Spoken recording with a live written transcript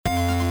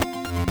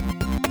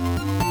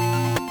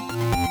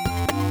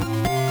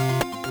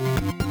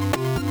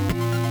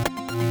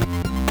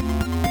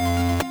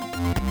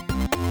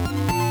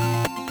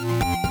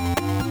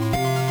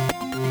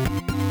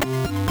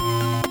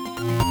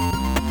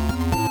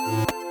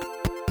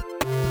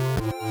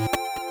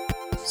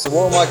So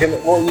what are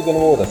you gonna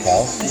order,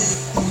 Cal?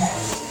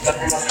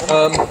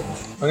 I'm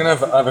gonna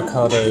have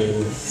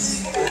avocado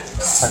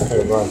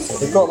taco rice.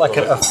 We've got like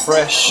a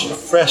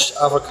fresh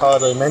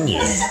avocado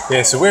menu.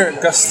 Yeah, so we're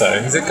at Gusto.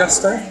 Is it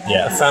Gusto?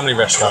 Yeah. A family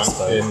restaurant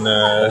Gusto.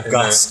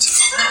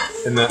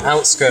 in the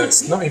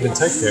outskirts. Not even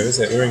Tokyo, is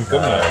it? We're in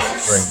Gunma.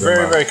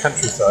 Very, very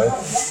countryside.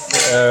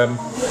 And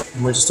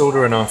we're just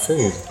ordering our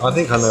food. I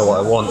think I know what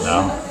I want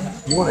now.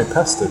 You wanted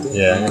pasta, didn't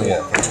you? Yeah, I'm gonna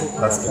get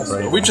pasta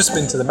gravy. We've just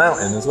been to the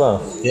mountain as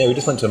well. Yeah, we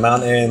just went to a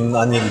mountain.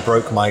 I nearly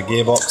broke my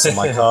gearbox in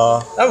my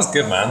car. That was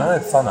good, man. I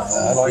had fun up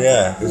there. I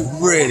liked It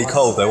was really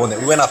cold though, wasn't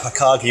it? We went up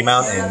Akagi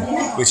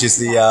Mountain, which is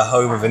the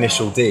home of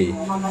Initial D.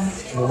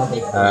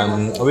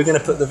 Are we going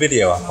to put the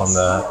video up on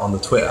the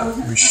Twitter?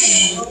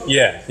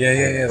 Yeah.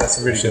 That's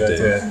a really good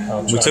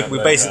idea. We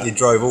basically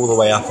drove all the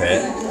way up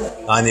it.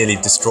 I nearly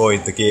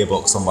destroyed the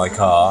gearbox on my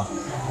car,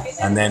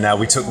 and then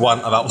we took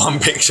about one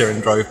picture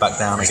and drove back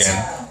down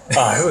again.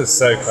 Oh, it was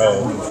so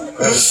cold. It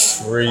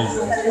was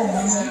freezing.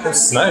 It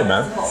was snow,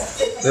 man.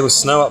 There was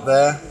snow up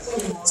there.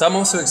 So I'm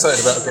also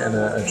excited about getting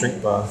a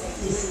drink bar.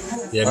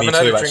 Yeah, I me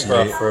haven't too. had a drink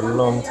bar for a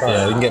long time.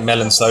 Yeah, you can get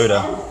melon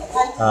soda.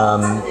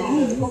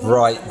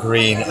 Bright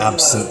green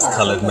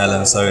absinthe-coloured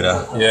melon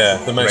soda. Yeah,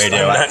 the most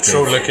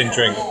natural-looking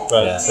drink.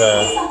 But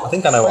I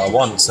think I know what I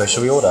want. So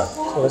shall we order?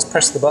 Well, let's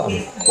press the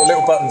button. Got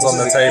little buttons on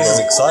the table. This is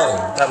exciting.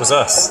 That was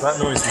us. That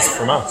noise was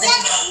from us.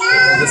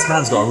 Oh, this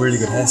man's got a really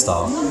good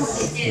hairstyle.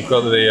 We've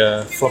got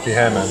the floppy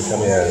hair man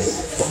coming.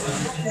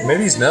 Yeah.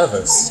 Maybe he's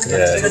nervous.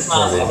 Yeah. Maybe.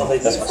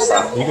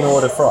 Are you going to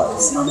order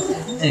fries? Do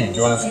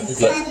you want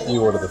to?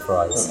 You order the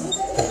fries.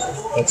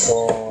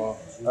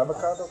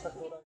 Avocado.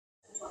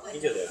 以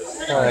上でございま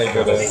す。はい、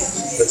どうぞ。ご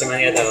注文あ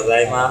りがとうござ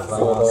います。ご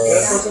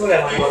注文あり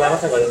がとうございま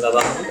す。ご注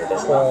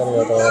文番号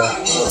お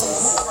願いしま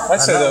す。 I'd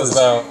say that was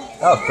about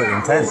That was pretty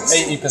intense.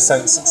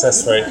 80%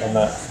 success rate on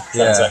that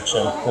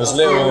transaction. There was a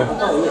little.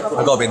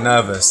 I got a bit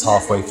nervous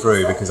halfway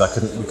through because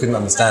we couldn't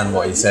understand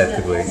what he said,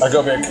 could we? I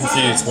got a bit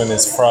confused when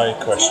his fry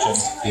question.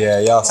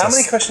 Yeah, he asked How us,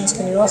 many questions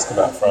can you ask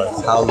about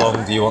fries? how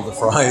long do you want the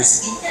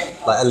fries?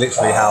 Like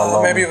literally how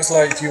long? Maybe it was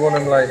like, do you want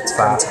them like to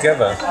come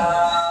together?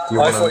 Do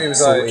you I want thought them he was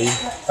salty?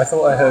 like. I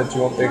thought I heard, do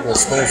you want big or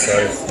small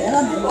fries?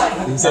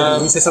 He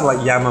said something like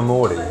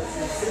Yamamori.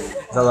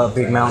 Is that like a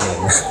big mountain?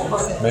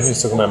 Maybe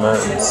he's talking about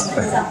mountains.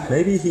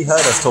 Maybe he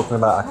heard us talking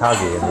about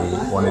Akagi and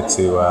he wanted to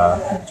join Are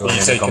in you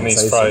the taking these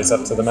conversation. fries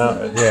up to the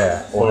mountain?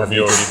 Yeah. Or have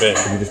you already been?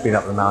 Have you just been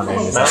up the mountain?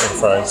 Is Mountain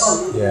fries.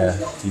 yeah.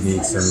 Do you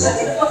need some?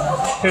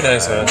 Who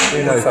knows, man?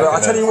 Who knows? But I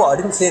tell you what,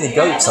 I didn't see any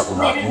goats up the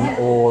mountain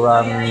or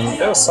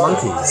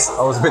monkeys.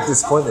 I was a bit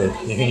disappointed.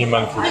 You think you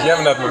monkeys? You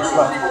haven't had much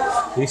luck.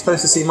 Were you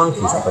supposed to see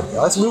monkeys up there?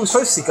 We were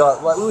supposed to see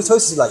guys. Like, we were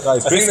supposed to see like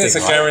guys I think drifting. there's a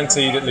right?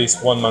 guaranteed at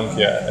least one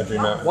monkey at every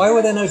mountain. Why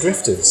were there no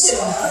drifters?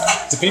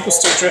 Do people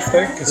still drift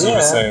though? Because you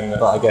were saying that.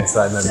 But I guess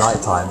in the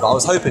night time. But I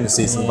was hoping to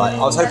see some like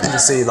the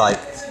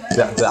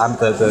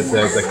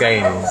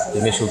game, the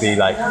initial D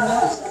like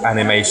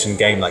animation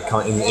game like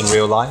in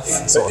real life.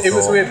 But it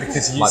was weird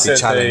because you said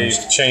they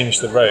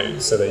changed the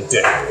road, so they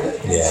did.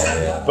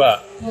 Yeah.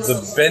 But the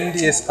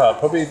bendiest part,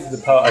 probably the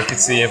part I could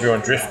see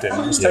everyone drifting,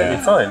 was totally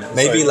fine. It was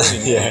Maybe like,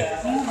 like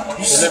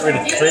they look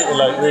really creative,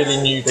 like really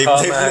new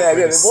tarmac.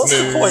 What's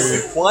the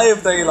point? Why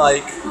have they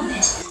like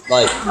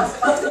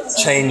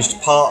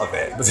changed part of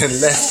it, but then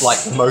left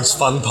like the most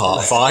fun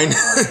part fine,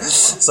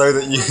 so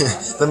that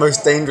the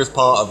most dangerous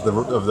part of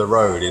the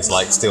road is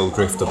like still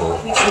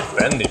driftable.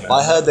 Bendy, man.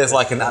 I heard there's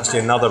like actually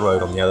another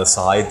road on the other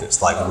side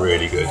that's like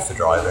really good for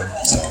driving.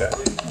 Okay.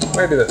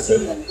 Maybe that's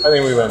it. I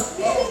think we went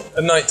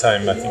at night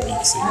time. I think we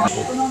can see.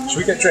 Should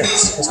we get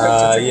drinks? Let's go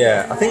to drink.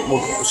 Yeah, I think.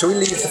 Shall we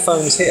leave the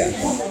phones here?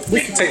 We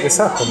could take this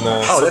up and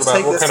talk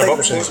about what kind of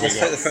options we Let's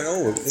get. take the phone.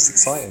 Oh, it's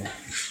exciting.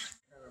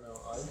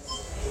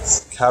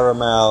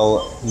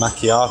 Caramel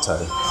macchiato.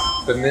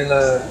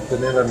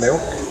 Vanilla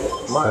milk.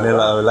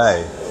 Vanilla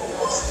Olay.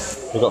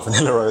 We've got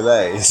vanilla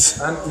Olays.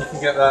 And you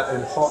can get that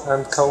in hot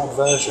and cold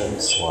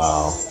versions.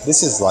 Wow.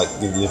 This is like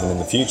living in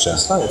the future.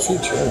 It's like the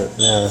future, isn't it?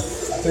 Yeah.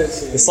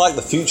 It's like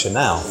the future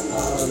now.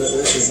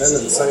 This is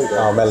melon soda.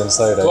 Oh, melon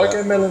soda. Do I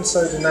get melon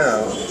soda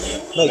now?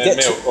 No, And then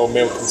milk or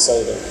milk and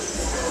soda.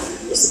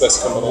 That's the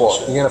best combination.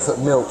 What? You're going to put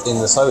milk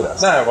in the soda?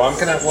 No, well, I'm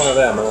going to have one of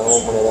them and I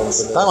want one of them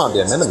vanilla. That might be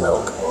a melon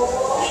milk,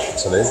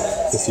 actually.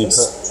 If you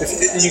put...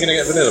 Are you going to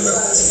get vanilla milk?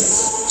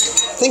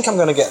 I think I'm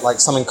going to get like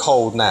something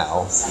cold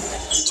now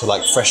to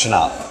like freshen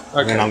up.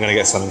 And then I'm going to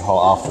get something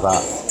hot after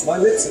that. My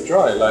lips are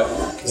dry, like...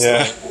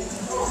 Yeah.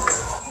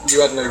 You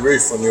had no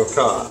roof on your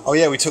car. Oh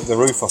yeah, we took the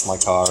roof off my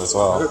car as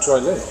well. I've got dry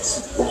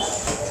lips.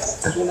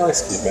 You're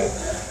nice, kid, man.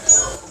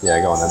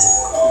 Yeah, go on then.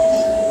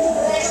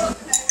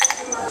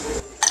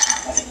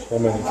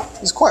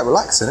 It's quite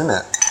relaxing, isn't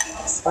it?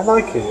 I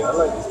like it. I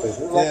like these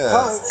places. Like,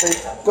 Yeah.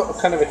 they've got a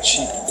kind of a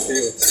cheap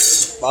feel.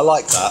 I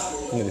like that.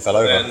 I nearly fell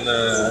over. And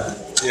I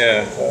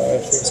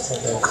think it's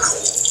kind of.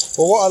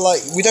 Well, what I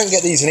like, we don't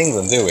get these in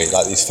England, do we?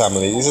 Like these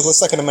families.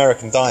 It's like an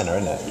American diner,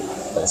 isn't it?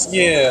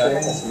 Basically. Yeah.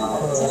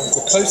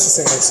 The closest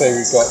thing I'd say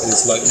we've got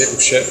is like Little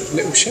Chef.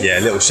 Little Chef. Yeah,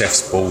 Little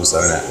Chef's balls,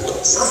 though, isn't it?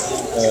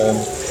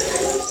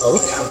 Oh,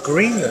 look how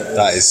green that is.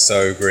 That is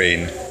so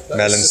green.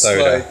 Melon It's just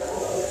soda.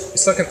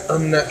 it's like an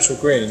unnatural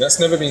green. That's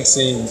never been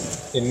seen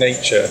in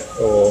nature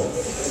or...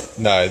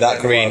 No,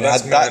 that green.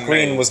 that's That man-made.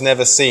 green was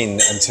never seen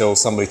until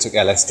somebody took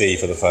LSD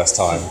for the first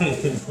time.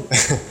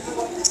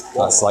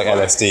 That's like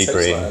LSD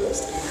green.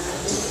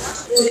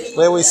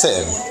 Where are we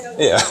sitting?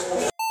 Here.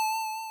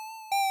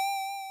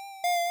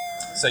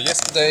 So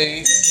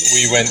yesterday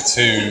we went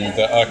to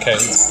the arcade.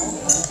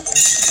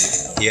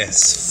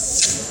 Yes.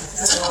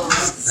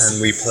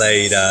 And we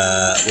played.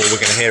 Well, we're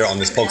going to hear it on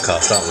this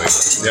podcast, aren't we?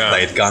 Yeah. We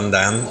played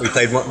Gundam. We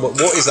played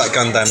what is that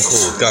Gundam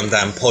called?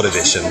 Gundam Pod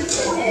Edition,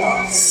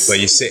 where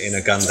you sit in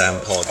a Gundam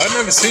pod. I've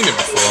never seen it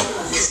before.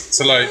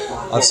 So like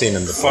I've seen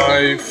them before.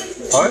 five?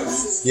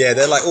 Yeah,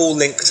 they're like all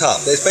linked up.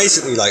 There's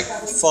basically like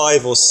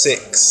 5 or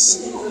 6.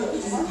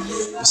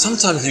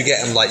 Sometimes you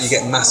get them like you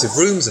get massive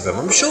rooms of them.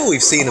 I'm sure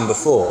we've seen them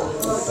before.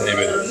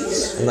 Maybe.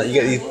 And like you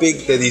get these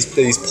big, they're these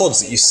pods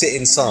that you sit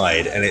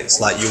inside, and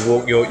it's like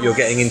you're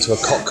getting into a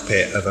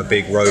cockpit of a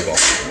big robot.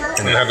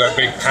 And they have that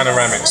big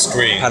panoramic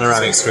screen.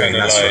 Panoramic So it's screen,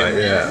 kinda that's like,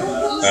 right. Yeah.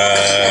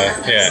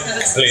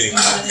 Completely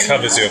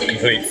covers your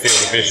complete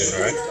field of vision,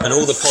 right? And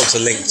all the pods are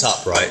linked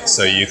up, right?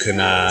 So you can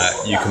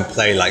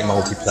play like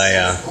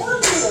multiplayer.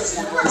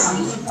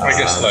 I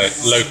guess like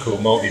local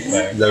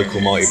multiplayer.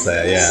 Local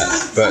multiplayer, yeah.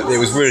 But it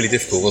was really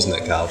difficult, wasn't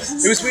it, Cal?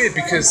 It was weird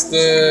because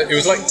it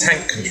was like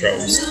tank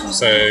controls,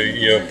 so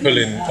you're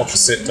pulling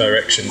opposite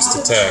directions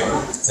to turn.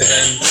 And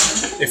then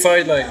if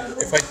I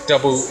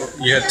double,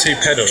 you had 2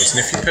 pedals, and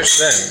if you push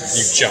them,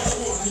 you jump.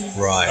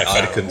 Right,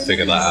 I couldn't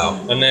figure that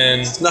out. And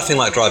then Nothing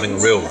like driving a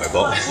real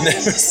robot. there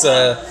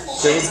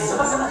was,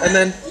 and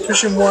then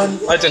pushing one.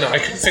 I don't know. I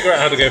couldn't figure out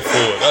how to go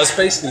forward. I was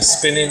basically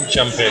spinning,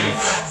 jumping,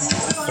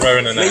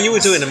 throwing an. I mean, you were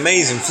doing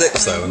amazing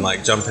flips though, and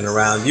like jumping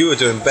around. You were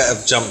doing better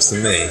jumps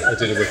than me. I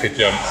did a wicked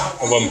jump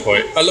at one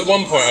point. At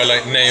one point, I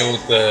like nailed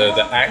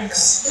the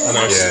axe, and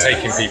I was just Yeah.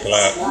 taking people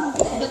out.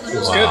 It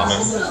was good,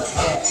 man.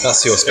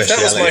 That's your If that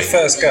speciality. was my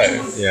first go,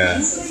 Yeah.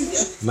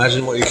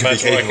 Imagine what you could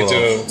imagine be what I could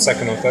capable do a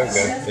second or third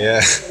go. of.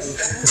 Yeah.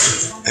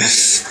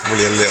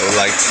 Really a little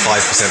like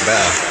 5%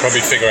 better.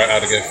 Probably figure out how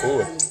to go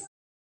forward.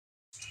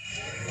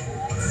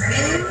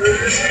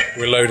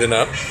 We're loading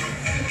up.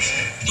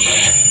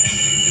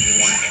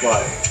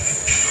 Right.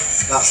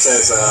 That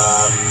says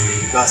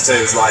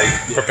like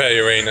Prepare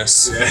your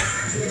anus.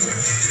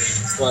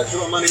 right, do you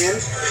want money in?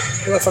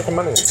 Where the fucking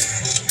money?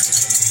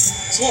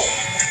 What?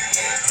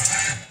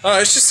 Oh,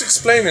 it's just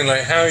explaining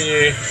like how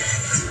you.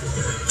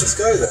 Let's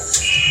go then.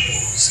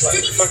 It's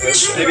like, fuck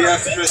this shit. Maybe I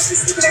have to press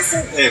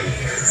in.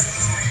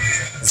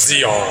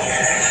 Xeon. I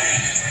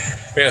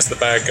think that's the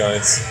bad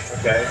guys.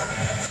 Okay.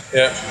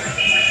 Yeah.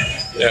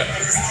 Yeah.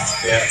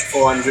 Yeah.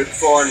 400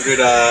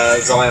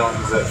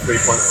 Zions at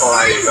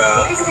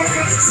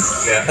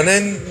 3.5. Yeah. And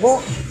then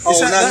what? Oh,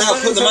 now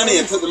put the money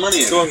in. Put the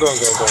money in. Go on. Go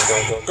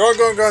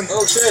on.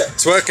 Oh shit.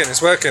 It's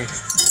working.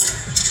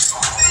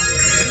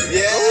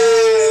 Yeah.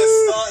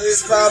 Start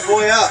this bad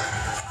boy up.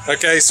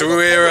 Okay, so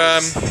we're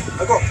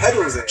I've got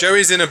pedals in.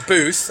 Joey's in a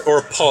booth or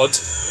a pod,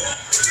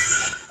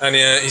 and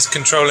he's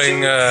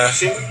controlling.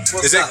 Is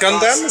it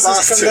Gundam? Is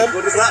this Gundam?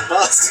 What is that?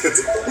 Bastard.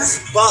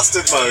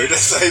 Bastard mode.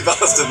 Say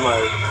bastard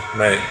mode.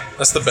 Mate,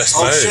 that's the best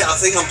Oh mode. shit! I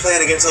think I'm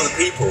playing against other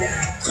people.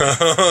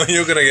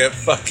 You're gonna get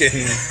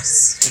fucking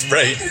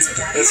raped.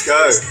 Let's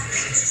go.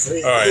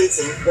 Alright. I need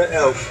some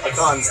help. I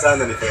can't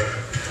understand anything.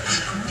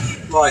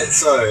 Right.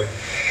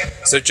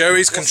 So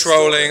Joey's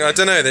controlling. I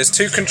don't know. There's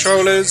 2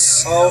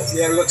 controllers. Oh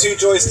yeah, we've got 2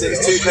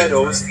 joysticks, 2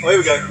 pedals. Oh, here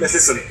we go. Let's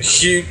listen.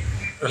 Huge.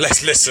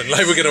 Let's listen.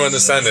 Like we're gonna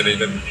understand it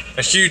even.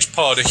 A huge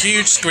pod, a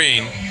huge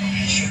screen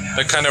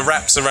that kind of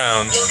wraps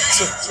around.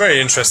 It's very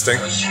interesting.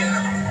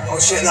 Oh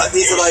shit! Like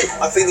these are like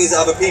I think these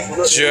are other people.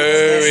 Look,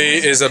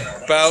 Joey is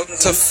about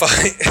to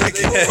fight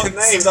They've all got again.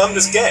 names. I'm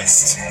just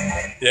guessed.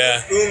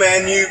 Yeah.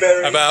 Uman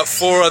Newberry. About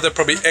 4 other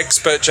probably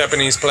expert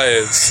Japanese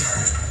players.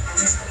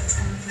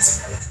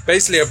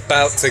 Basically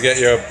about to get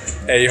your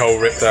a-hole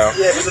ripped out.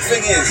 Yeah, but the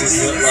thing is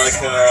that like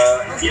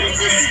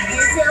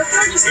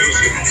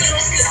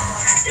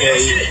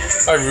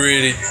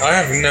I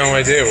have no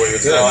idea what you're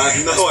doing. no, I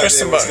have no Press idea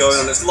some what's buttons.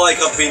 going on. It's like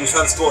I've been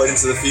transported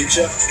into the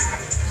future.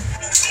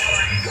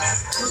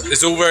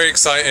 It's all very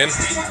exciting,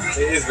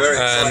 It is very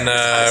exciting. and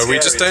It's we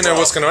scary just as don't know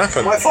well. what's going to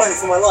happen. Am I fighting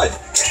for my life?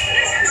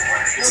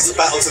 This is a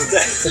battle to the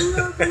death.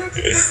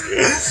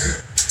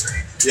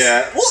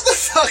 Yeah. What the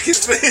fuck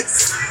is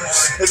this?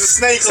 There's a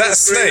snake on that the a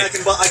screen.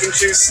 snake? I can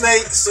choose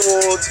snake,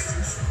 sword.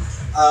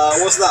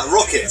 What's that?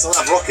 Rockets. I'll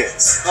have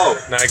rockets. Oh,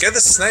 Now get the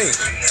snake.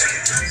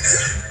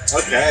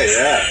 okay,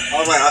 yeah.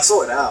 Oh mate, I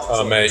sorted it out.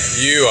 Oh mate,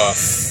 you are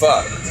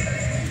fucked.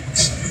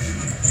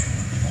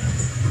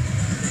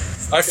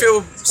 I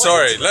feel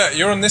sorry. Look,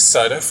 you're on this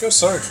side. I feel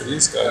sorry for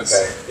these guys.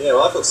 Okay. Yeah,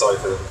 well I feel sorry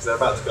for them because they're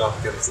about to go up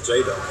against the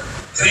J-Dog.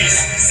 Please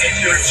set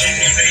your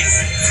GP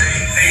base.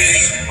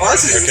 Oh,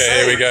 this is Okay,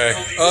 insane. here we go.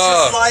 It's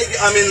Oh, like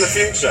I'm in the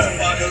future.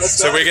 Let's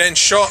so go. we're getting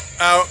shot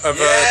out of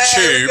a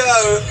Here we tube.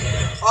 go.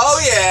 Oh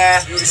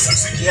yeah.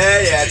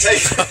 Yeah.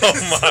 Take. Oh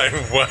my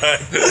word.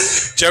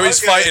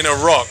 Joey's Okay. fighting a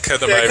rock at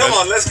the Yeah, moment. come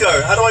on, let's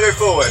go. How do I go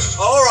forward?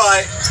 All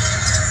right.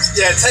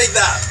 Yeah, take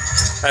that.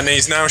 And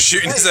he's now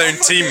shooting his own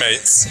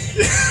teammates.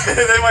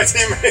 They're my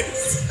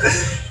teammates.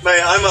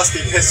 Mate, I must be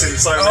pissing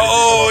so many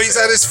Oh, people he's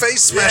had his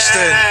face smashed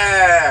in.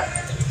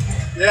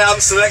 Yeah, I'm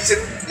selecting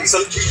the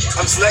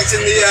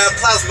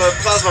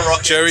plasma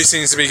rocket. Joey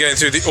seems to be going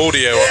through the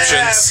audio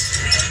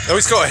options. Oh,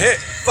 he's got a hit.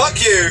 Fuck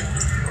you.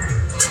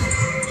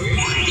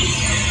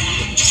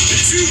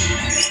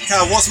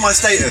 Cal, what's my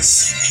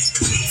status?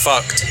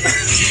 Fucked.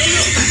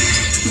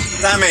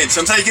 Damage.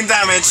 I'm taking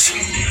damage.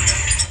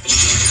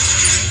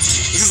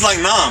 This is like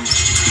Nam.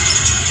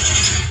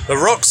 The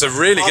rocks are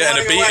really I'm getting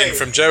a running beating away.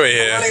 from Joey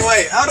here. Running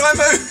away. How do I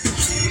move?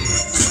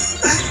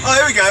 Oh,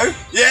 here we go.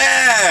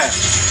 Yeah.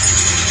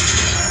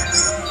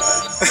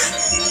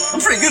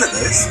 I'm pretty good at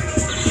this.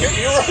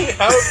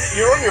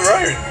 You're on your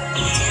own.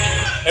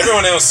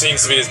 Everyone else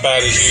seems to be as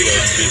bad as you,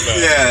 though, to be fair.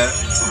 Yeah.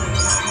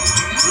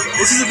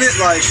 This is a bit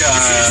like.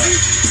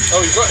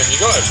 Oh, you got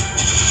him.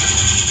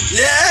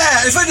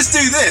 Yeah. If I just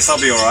do this, I'll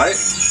be all right.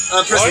 I'm Why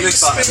are pressing you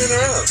this button. spinning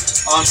around?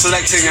 Oh, I'm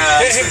selecting.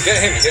 Get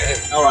him.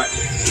 All right.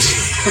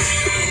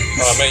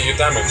 Oh, mate, you're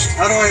damaged.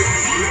 How do I?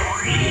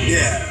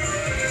 Yeah.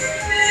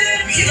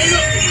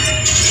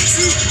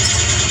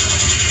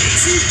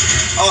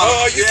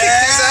 Oh, you kicked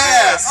his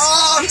ass.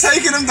 Oh, I'm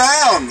taking him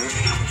down.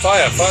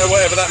 Fire,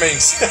 whatever that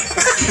means.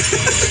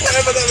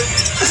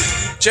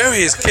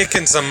 Joey is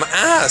kicking some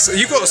ass.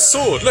 You got a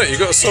sword. Look, you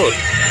got a sword.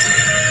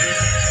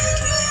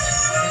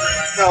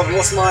 Calvin,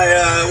 what's my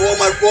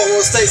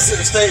what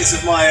status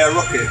of my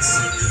rockets?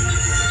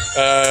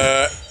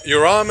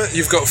 Your armor.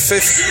 You've got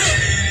 50.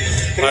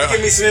 Can you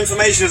give me some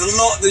information? There's a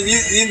lot. The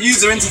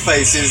user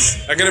interface is.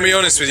 I'm going to be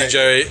honest with you,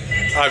 Joey.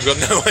 I've got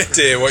no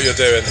idea what you're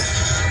doing.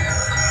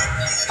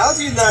 How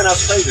do you learn how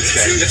to play this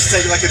game? You have to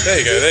take like a. There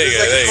you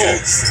go.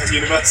 Course at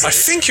university. I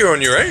think you're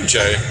on your own,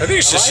 Joey. I think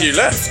it's just you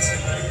left,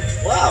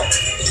 Wow.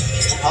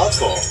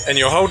 Hardcore. and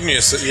you're holding your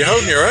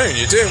own.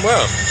 You're doing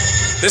well.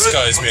 This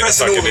guy's being a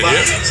Pressing fucking all the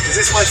idiot. buttons. Is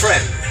this my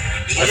friend?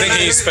 I think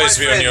he's supposed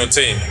to be on your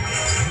team.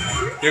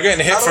 You're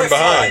getting hit How do from I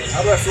fly? behind.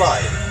 How do I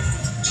fly?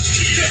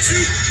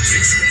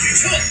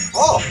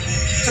 Oh,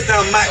 took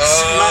down Max.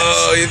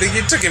 Oh, you think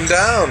you took him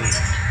down?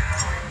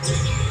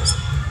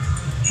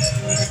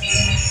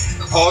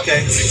 Oh,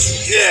 okay.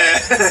 Yeah.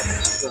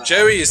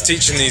 Joey is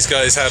teaching these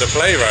guys how to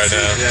play right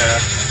now. Yeah.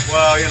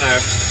 Well, you know,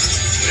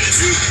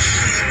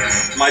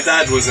 my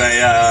dad was a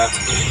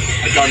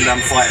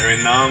Gundam fighter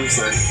in Nam,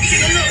 so.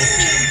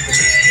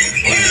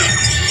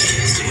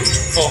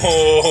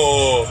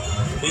 Oh,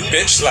 he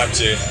bitch slapped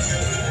you.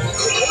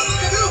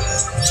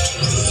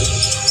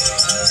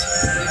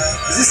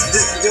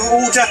 Do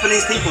all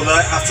Japanese people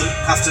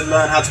have to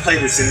learn how to play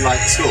this in like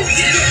school?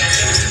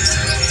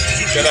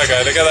 Look at that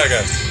guy.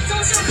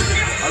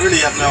 I really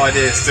have no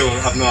idea. Still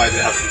have no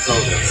idea how to control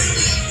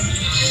this.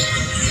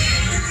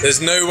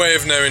 There's no way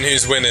of knowing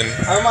who's winning.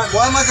 Why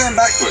am I going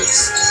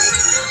backwards?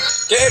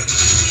 Get it!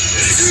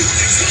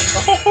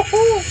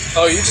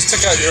 Oh, you just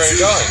took out your own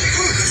guy.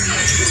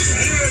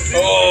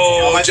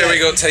 Oh, Joey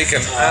got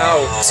taken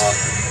out.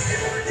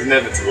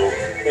 Inevitable.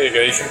 There you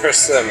go. You can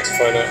press them to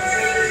find out.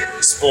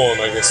 Spawn,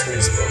 I guess.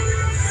 Respawn.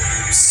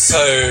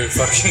 So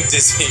fucking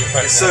dizzy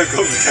right It's now. so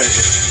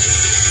complicated.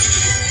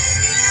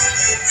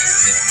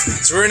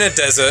 So we're in a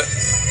desert.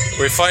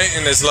 We're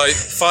fighting. There's like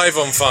 5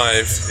 on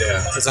 5.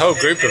 Yeah. There's a whole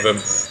group of them.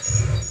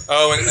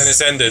 Oh, and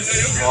it's ended.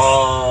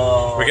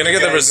 Oh. We're gonna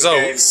get the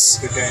results.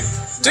 Good game.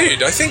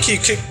 Dude, I think you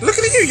kicked. Look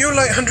at you. You're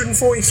like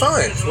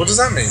 145. What does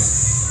that mean?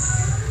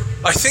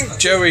 I think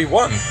Joey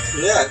won.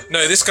 Yeah.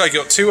 No, this guy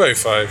got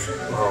 205.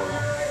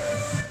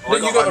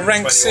 Look, you got a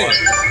rank C.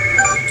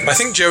 I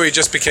think Joey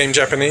just became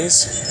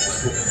Japanese.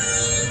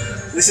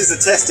 This is a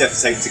test you have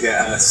to take to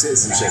get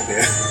citizenship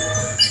here.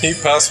 He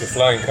passed with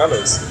flying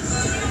colours.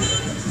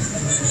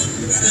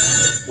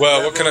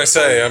 Well, what can I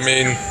say? I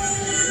mean,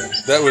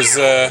 that was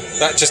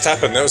that just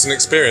happened. That was an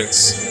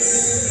experience.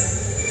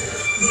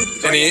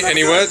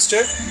 Any words,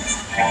 Joe?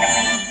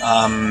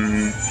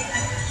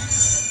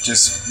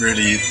 Just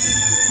really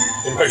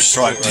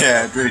Emotional.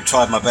 really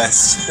tried my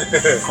best.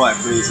 Quite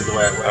pleased with the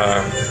way it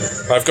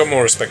went. I've got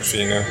more respect for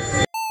you now.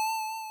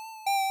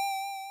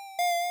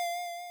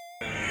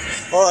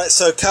 Alright,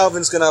 so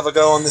Calvin's going to have a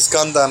go on this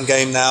Gundam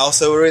game now.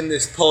 So we're in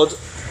this pod.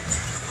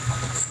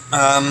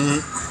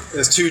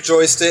 There's 2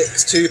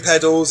 joysticks, 2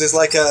 pedals. There's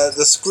like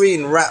the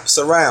screen wraps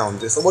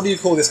around. It's, what do you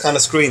call this kind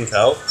of screen,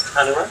 Cal?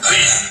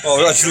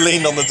 Oh, I just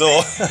leaned on the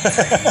door.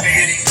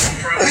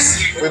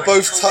 We're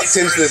both tucked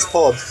into this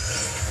pod.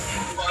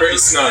 Pretty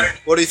snug.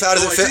 How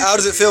does it feel? How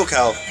does it feel,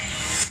 Cal?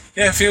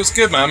 Yeah, it feels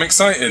good, man. I'm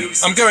excited.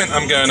 I'm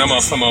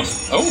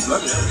off. Oh,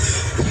 bloody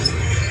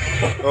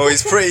hell. Oh,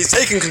 he's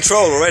taking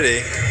control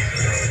already.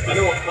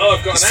 Oh,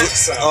 I've got an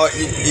axe out. Oh,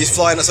 he's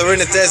flying. So we're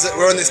in a desert.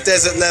 We're on this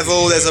desert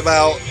level. There's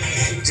about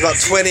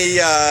 20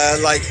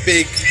 like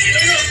big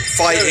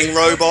fighting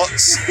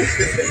robots.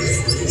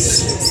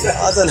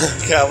 I don't know,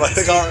 Cal.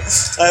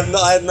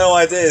 I have no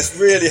idea. It's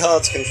really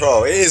hard to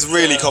control. It is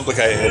really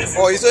complicated.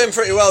 Oh, he's doing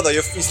pretty well though.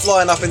 He's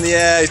flying up in the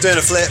air. He's doing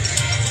a flip.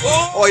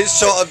 Oh, he just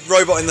shot a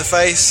robot in the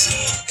face.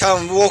 Cal,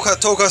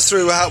 talk us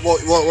through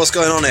what's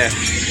going on here.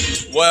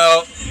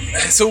 Well,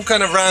 it's all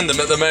kind of random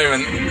at the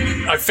moment.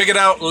 I figured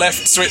out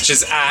left switch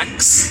is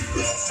axe,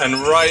 and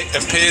right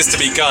appears to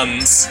be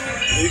guns.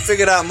 You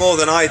figured out more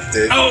than I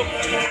did. Oh,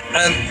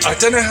 and I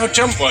don't know how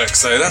jump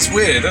works though. That's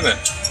weird, isn't it?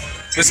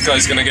 This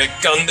guy's gonna get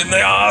gunned in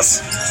the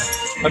arse.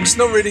 I'm just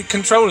not really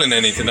controlling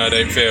anything, I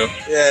don't feel.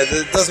 Yeah,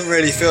 it doesn't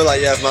really feel like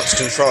you have much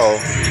control.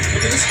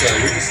 Look at this guy.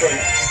 We just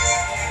went.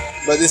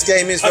 But this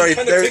game is I'm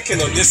kind of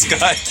picking on this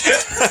guy.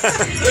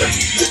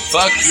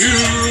 Fuck you.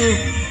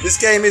 This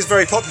game is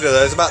very popular.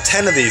 There's about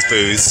 10 of these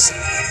booths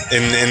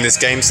in this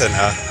game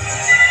centre.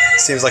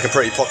 Seems like a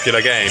pretty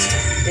popular game.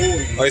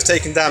 Oh, he's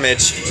taking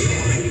damage.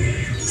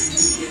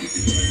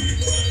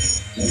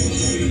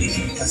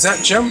 Is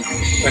that jump?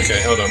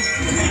 Okay, hold on.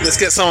 Let's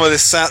get some of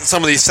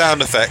these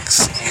sound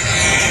effects.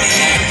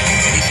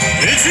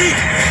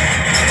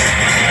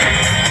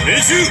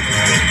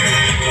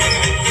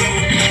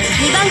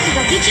 2番機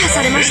が撃破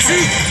されました。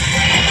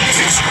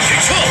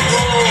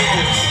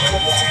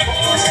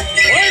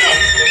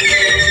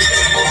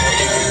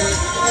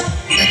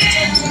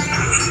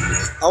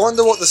 I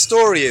wonder what the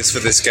story is for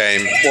this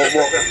game.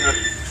 What?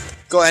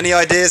 Got any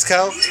ideas,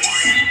 Cal?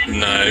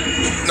 No,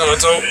 not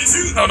at all.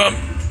 Hold on.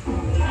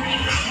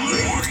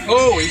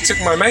 Oh, he took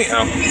my mate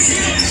out.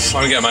 I'm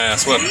gonna get my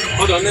ass worked.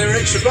 Hold on, there are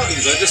extra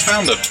buttons. I just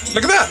found them.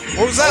 Look at that.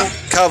 What was that?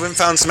 Calvin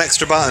found some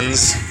extra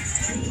buttons.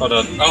 Hold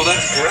on. Oh,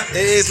 that's correct.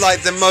 It is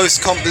like the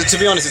most to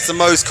be honest, it's the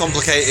most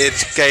complicated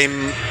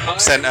game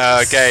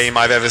center game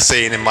I've ever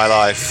seen in my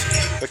life.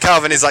 But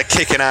Calvin is like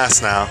kicking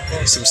ass now.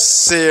 Some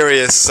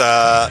serious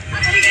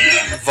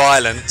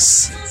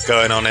violence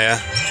going on here.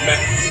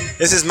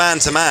 This is man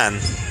to man.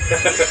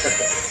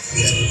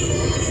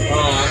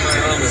 Oh, my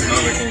arm is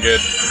not looking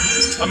good.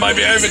 I might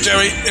be over,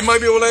 Joey. It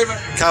might be all over.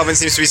 Calvin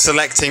seems to be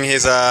selecting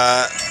his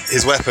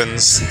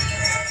weapons.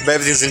 But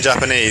everything's in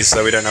Japanese,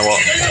 so we don't know what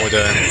we're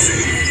doing.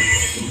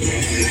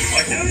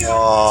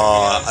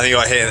 Oh, I think he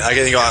got hit. I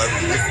think he got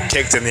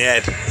kicked in the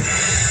head.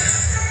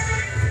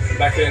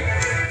 Back in.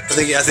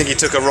 I think he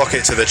took a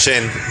rocket to the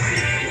chin.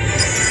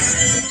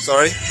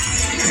 Sorry?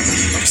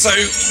 So,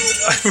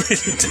 I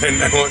really don't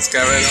know what's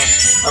going on.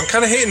 I'm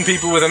kind of hitting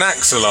people with an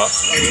axe a lot,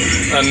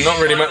 and not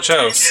really much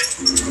else.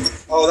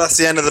 Oh, that's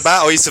the end of the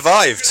battle. He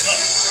survived.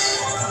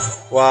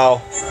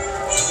 Wow.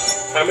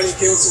 How many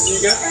kills did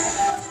you get?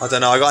 I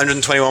don't know. I got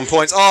 121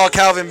 points. Oh,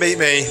 Calvin beat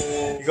me.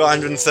 You got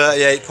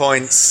 138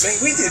 points.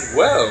 Mate, we did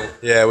well.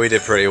 Yeah, we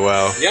did pretty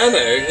well. Yeah, I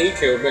know. He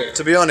killed me.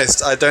 To be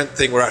honest, I don't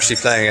think we're actually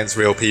playing against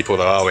real people,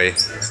 though, are we?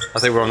 I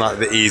think we're on like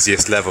the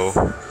easiest level.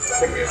 I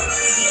think we are.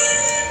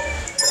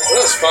 Well,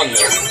 that was fun,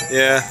 though.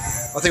 Yeah,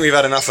 I think we've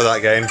had enough of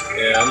that game.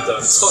 Yeah, I'm done.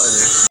 It's hot in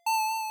here.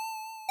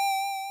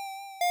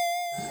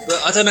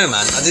 But I don't know,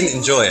 man. I didn't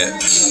enjoy it.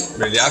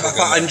 Really,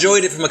 I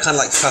enjoyed it from a kind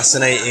of like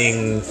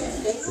fascinating,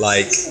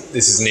 like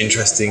this is an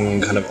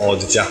interesting kind of odd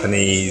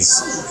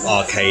Japanese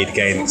arcade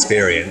game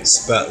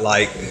experience. But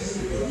like,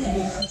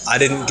 I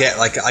didn't get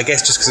like, I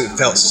guess just because it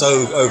felt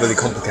so overly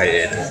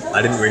complicated,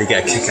 I didn't really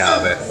get a kick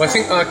out of it. Well, I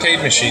think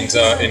arcade machines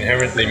are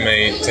inherently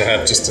made to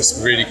have just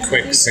a really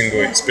quick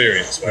single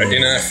experience, right? You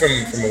know, from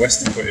a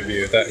Western point of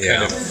view, that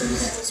kind of,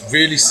 it's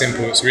really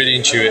simple, it's really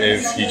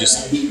intuitive.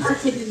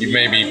 You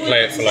maybe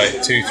play it for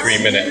like 2-3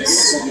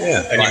 minutes,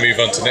 and like, you move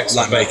on to the next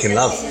one. Like making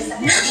love.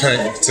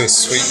 To a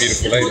sweet,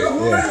 beautiful lady.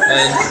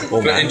 Yeah.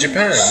 But in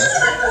Japan,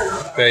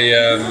 they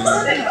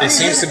it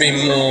seems to be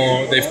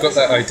more. They've got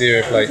that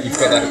idea of like you've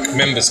got that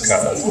members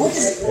card,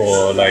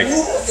 or like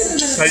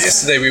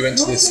yesterday we went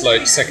to this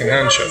like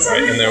second-hand shop,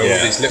 right? And there were all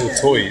these little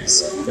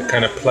toys that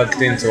kind of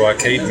plugged into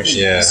arcade machines.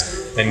 Yeah.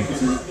 And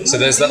so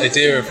there's that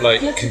idea of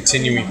like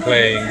continually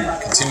playing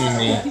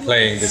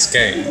this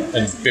game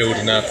and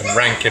building up and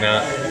ranking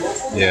up.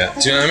 Yeah.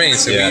 Do you know what I mean?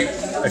 So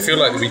I feel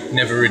like we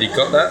never really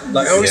got that.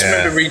 Like I always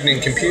remember reading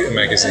in computer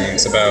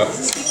magazines about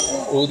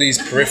all these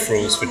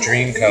peripherals for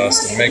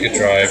Dreamcast and Mega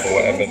Drive or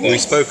whatever. We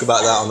spoke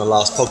about that on the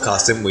last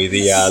podcast, didn't we?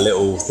 The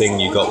little thing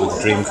you got with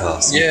the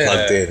Dreamcast, you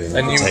plugged in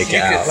and you could take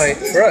it out. Like,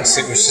 for us,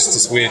 it was just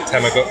this weird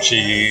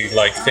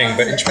Tamagotchi-like thing,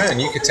 but in Japan,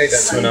 you could take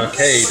that to an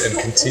arcade and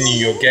continue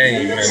your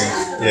game,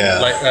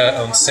 and like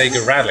on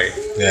Sega Rally.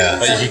 Yeah.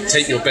 Like you could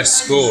take your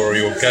best score or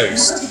your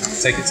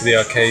ghost, take it to the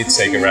arcade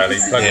Sega Rally,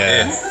 plug it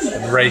in,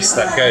 and race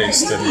that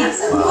ghost. And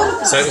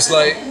so it was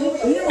like,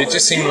 it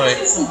just seemed like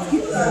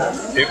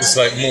it was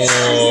like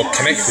more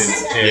connected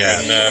here. Yeah.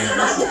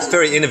 And, it's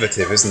very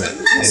innovative, isn't it?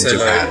 In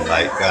Japan,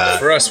 like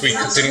for us, we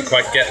didn't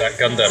quite get that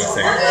Gundam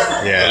thing.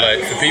 Yeah. But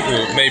like for people,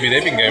 maybe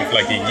they've been going for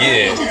like a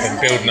year and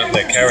building up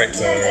their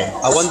character. And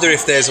I wonder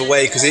if there's a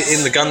way, because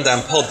in the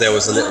Gundam pod there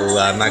was a little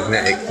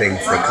magnetic thing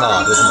for a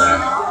card, wasn't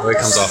there? Here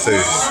comes our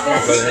food.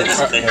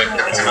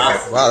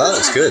 Wow, that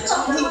looks good.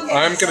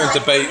 I'm going to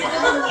debate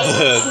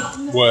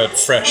the word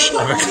fresh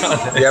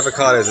avocado. The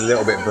avocado is a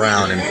little bit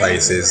brown in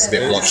places, a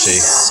bit blotchy.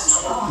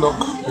 not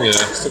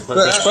still quite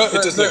fresh, but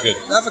it does look good.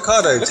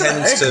 Avocado Look at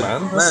that tends egg, to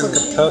man. That's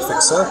like a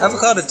perfect circle.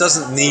 avocado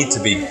doesn't need to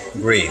be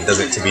green, does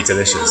it, to be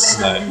delicious?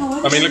 No.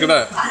 I mean, look at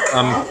that.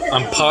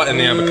 I'm parting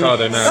the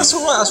avocado now. That's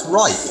all right. That's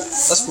ripe.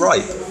 That's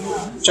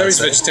ripe. Joey's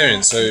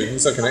vegetarian, so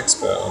he's like an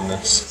expert on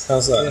this.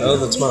 How's that? Oh,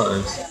 the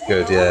tomatoes.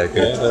 Good. Yeah.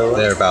 Good. Yeah, they're all right.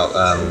 They're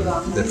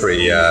about. They're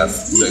pretty.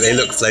 They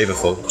look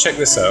flavourful. Check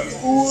this out.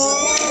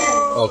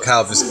 Oh,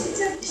 Cal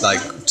just like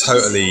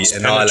totally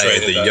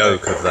annihilated the penetrated that,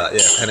 yolk of that.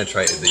 Yeah,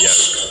 penetrated the yolk.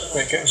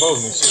 Mate, get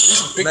involved in this.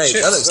 These are big Mate,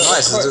 chips. that looks They're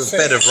nice. quite There's a thick.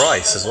 bed of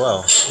rice as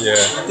well. Yeah.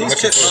 These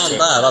looking chips forward aren't to it.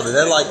 bad, are they?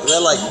 They're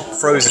like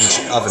frozen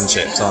oven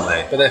chips, aren't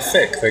they? But they're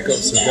thick. They've got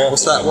some girth.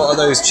 What's that? What are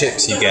those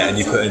chips you get and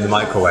you put in the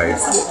microwave?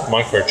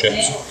 Micro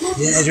chips.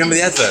 Yeah, do you remember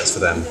the adverts for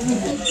them?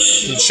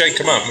 You shake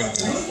them up and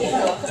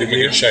give them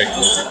a good shake.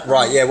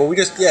 Right. Yeah. Well, we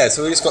just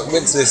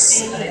went to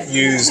this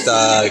used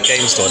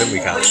game store, didn't we,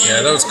 Cal?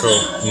 Yeah, that was cool.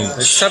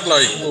 They just had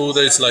like all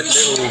those like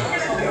little.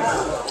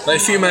 Like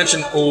if you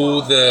imagine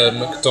all the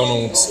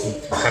McDonald's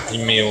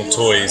Happy Meal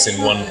toys in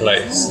one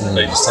place,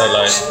 they just had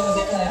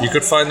like you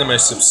could find the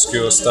most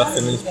obscure stuff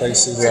in these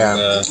places. Yeah.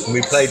 And, And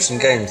we played some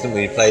games, didn't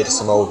we? We played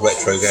some old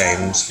retro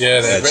games.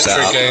 yeah, they're set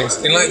retro up. games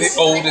in like the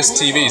oldest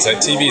TVs, like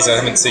TVs I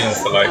haven't seen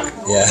for like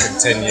Yeah.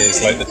 10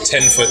 years, like the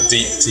 10-foot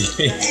deep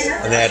TV.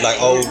 And they had like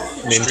old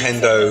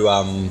Nintendo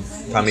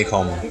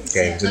Famicom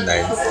games, didn't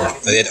they?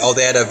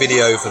 They had a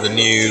video for the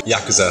new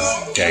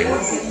Yakuza game.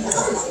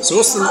 So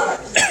what's the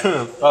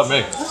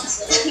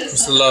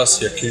what's the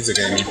last Yakuza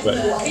game you played?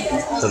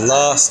 The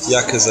last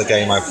Yakuza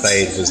game I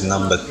played was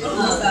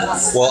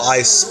well, I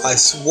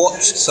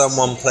watched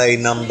someone play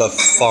number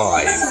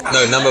 5.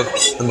 No, number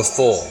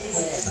 4, I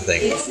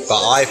think.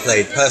 But I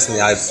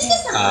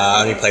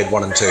only played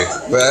 1 and 2.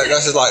 But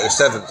this is like the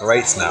 7th or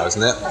 8th now,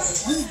 isn't it?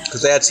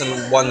 Because they had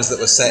some ones that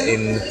were set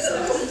in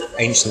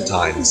ancient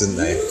times, didn't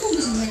they?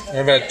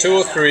 I've had 2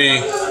 or 3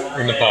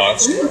 in the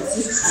past,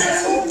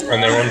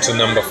 and they're on to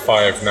number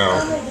 5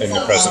 now in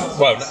the present.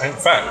 Well, in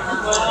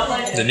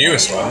fact, the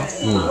newest one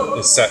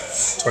is set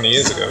 20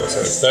 years ago,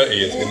 so 30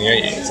 years in the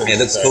 80s. Yeah, it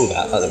looks cool.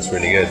 That looks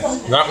really good.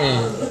 That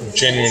one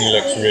genuinely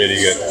looks really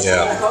good.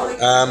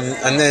 Yeah.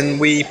 And then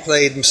we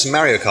played some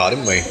Mario Kart,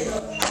 didn't we?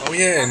 Oh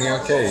yeah, in the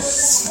arcade.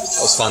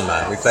 That was fun,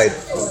 man. We played,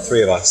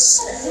 3 of us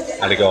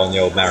had to go on the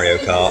old Mario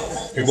Kart.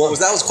 That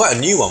was quite a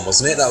new one,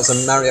 wasn't it? That was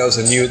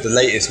the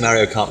latest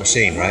Mario Kart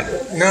machine, right?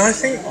 No, I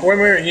think when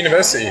we were at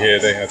university here,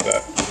 they had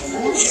that.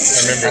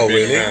 I remember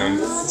it being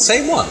around.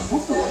 Same one.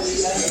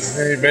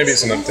 Maybe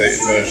it's an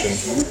updated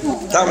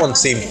version. That one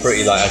seemed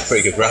pretty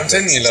good graphics. I'm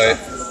telling you, like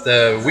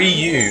the Wii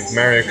U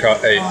Mario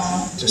Kart 8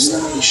 just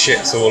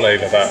shits all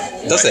over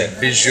that. Does Like, it?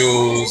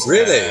 Visuals,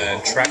 Really?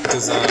 and track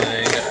design,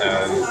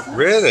 and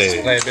Really?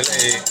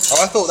 playability.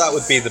 Oh, I thought that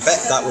would be the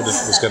best.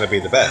 Was going to be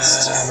the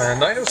best. Man,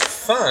 like, it was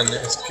fun.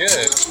 It was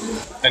good,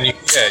 and you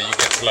get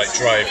to like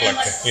drive like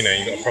you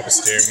got a proper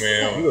steering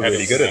wheel. You were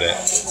really good at it.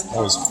 I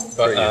was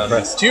pretty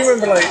impressed. Do you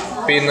remember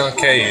like being in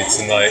arcades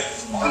and like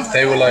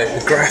they were like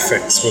the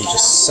graphics were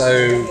just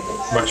so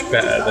much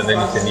better than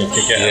anything you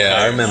could get?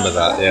 Yeah, I remember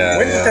that. Yeah.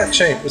 When did that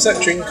change? Was that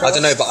Dreamcast? I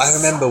don't know, but I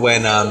remember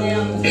when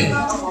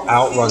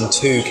Outrun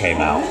 2 came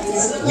out.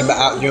 You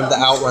remember the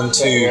Outrun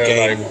 2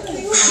 game?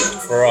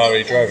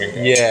 Ferrari driving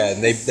game. Yeah,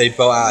 and they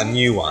brought out a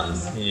new one,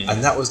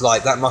 and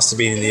that must have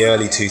been in the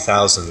early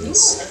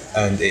 2000s,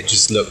 and it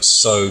just looked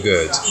so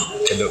good.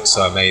 It looked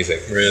so amazing.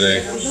 Really?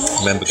 I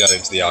remember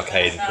going to the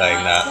arcade and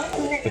playing that.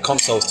 The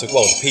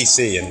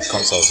PC and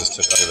consoles just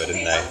took over,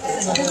 didn't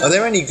they? Are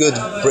there any good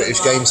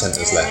British game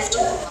centres left?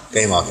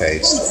 Game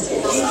arcades?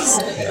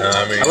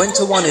 I went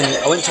to one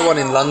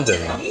in London,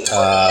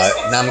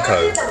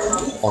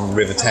 Namco, on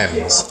River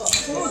Thames.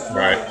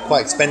 Right.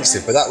 Quite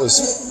expensive, but that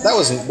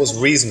was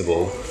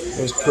reasonable.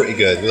 It was pretty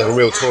good. It was a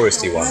real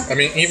touristy one. I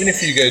mean, even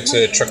if you go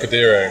to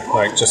Trocadero,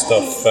 like just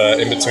off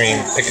in between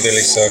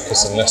Piccadilly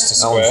Circus and Leicester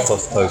That Square,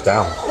 one's closed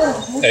down.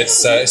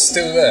 it's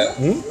still there.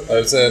 I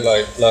was there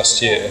like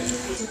last year,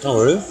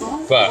 Oh, really?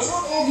 but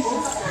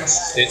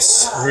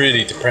it's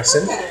really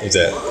depressing. Is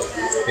it?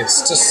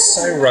 It's just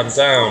so run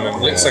down, and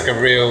it looks like a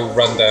real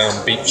rundown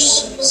beach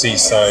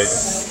seaside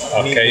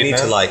arcade. We need now.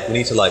 to I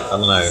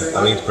don't know.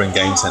 I need to bring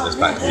game centres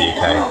back to the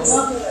UK.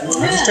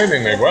 I just don't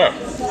think they work.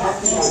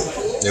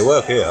 They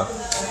work here.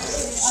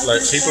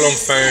 Like people on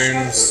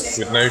phones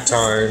with no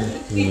time,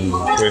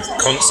 with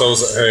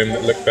consoles at home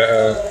that look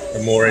better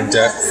and more in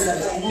depth.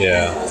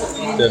 Yeah.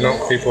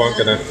 People aren't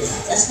gonna.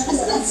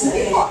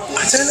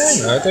 I don't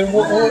know. I don't.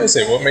 What is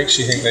it? What makes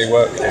you think they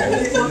work here?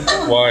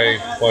 Why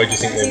do you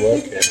think they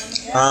work here?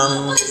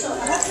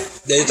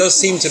 There does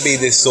seem to be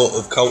this sort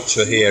of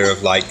culture here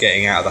of like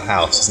getting out of the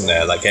house, isn't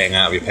there? Like getting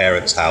out of your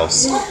parents'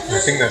 house. I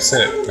think that's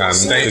it.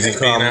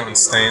 Being out and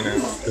staying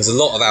out. There's a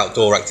lot of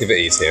outdoor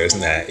activities here, isn't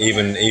there?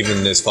 Even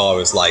as far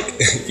as like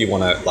if you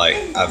want to like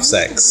have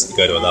sex, you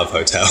go to a love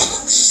hotel.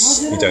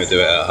 You don't do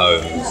it at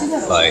home.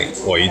 Like,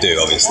 well, you do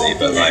obviously,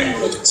 but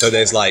like, so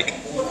there's like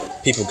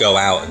people go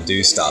out and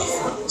do stuff.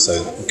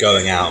 So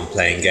going out and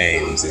playing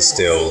games is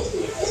still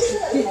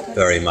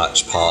very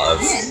much part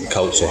of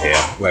culture here.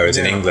 Whereas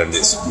in England,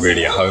 it's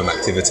really a home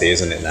activity,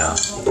 isn't it now?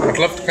 I'd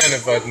love to kind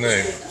of, I don't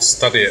know,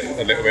 study it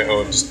a little bit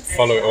or just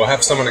follow it or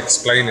have someone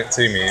explain it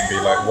to me and be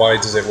like, why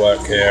does it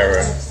work here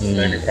and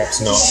maybe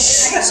perhaps not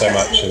so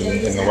much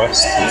in the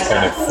West. It's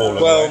kind of fallen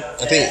away.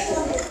 I think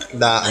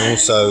that, and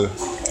also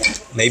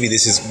maybe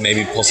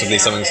possibly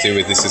something to do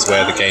with this is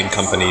where the game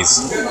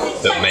companies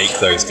that make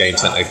those game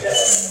center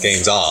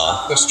games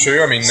are. That's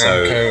true. I mean,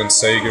 Namco and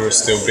Sega are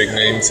still big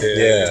names here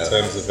in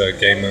terms of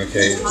game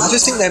arcade. I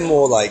just think they're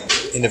more like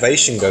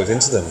innovation goes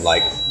into them.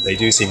 Like they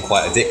do seem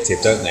quite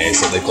addictive, don't they?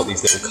 So they've got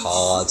these little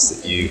cards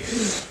that you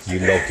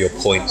log your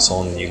points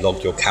on, you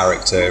log your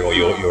character or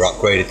your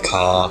upgraded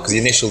car. Because the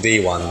Initial D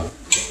one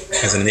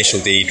has an Initial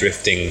D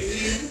drifting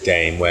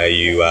game where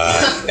you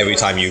every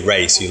time you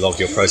race, you log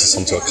your process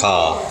onto a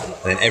car,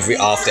 and then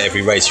after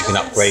every race, you can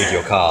upgrade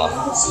your car.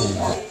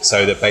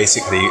 So that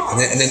basically,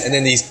 and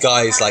then these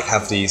guys like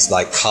have these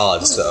like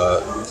cards that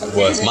are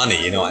worth money.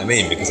 You know what I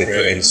mean? Because they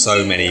put in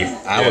so many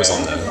hours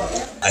on them,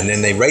 and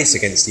then they race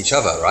against each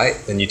other, right?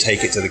 Then you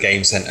take it to the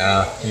game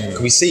center.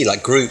 Can we see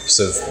like groups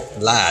of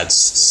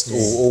lads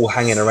all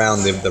hanging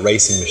around the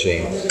racing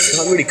machine? It's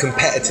not really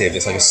competitive.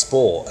 It's like a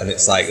sport, and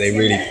it's like they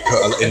really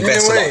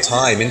invest a lot of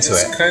time into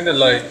it. It's kind of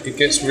like it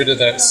gets rid of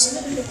that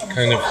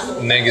kind of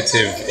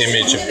negative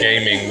image of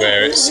gaming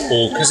where it's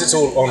all because it's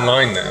all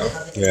online now.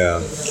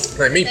 Yeah.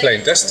 Like me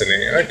playing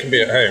Destiny, I can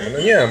be at home and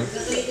I'm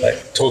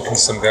like talking to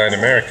some guy in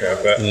America,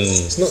 but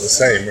it's not the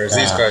same. Whereas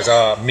these guys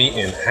are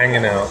meeting,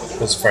 hanging out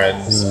as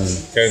friends,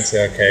 going to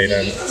the arcade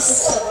and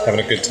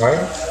having a good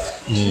time.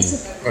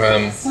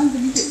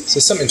 So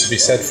there's something to be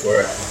said for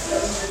it. I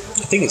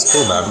think it's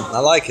cool, man. I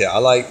like it. I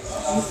like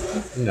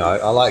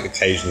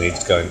occasionally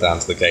just going down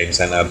to the game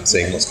centre,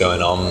 seeing what's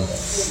going on.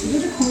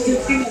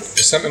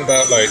 There's something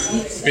about like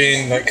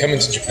being like coming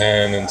to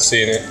Japan and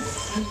seeing it.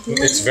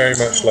 It's very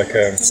much like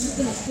a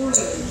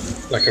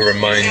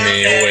remind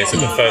me always of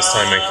the first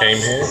time I came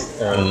here.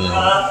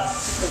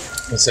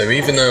 And so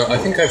even though I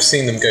think I've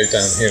seen them go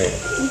downhill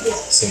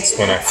since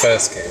when I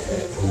first came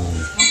here,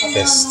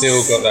 they've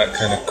still got that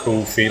kind of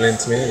cool feeling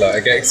to me. Like I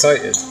get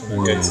excited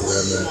when I go to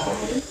them.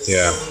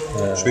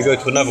 Should we go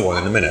to another one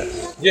in a minute?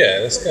 Yeah,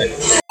 let's go.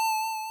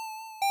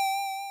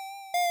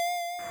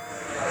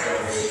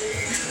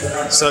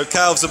 So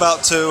Calv's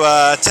about to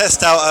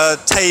test out a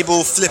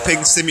table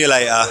flipping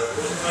simulator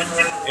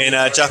in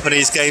a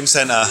Japanese game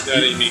centre.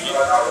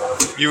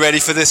 You ready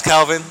for this,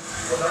 Calvin?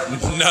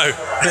 No.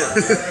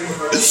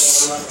 Let's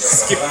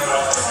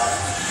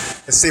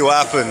see what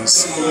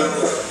happens.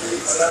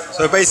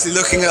 So basically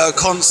looking at a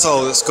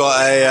console that's got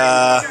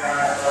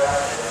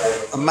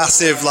a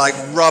massive like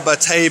rubber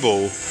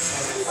table.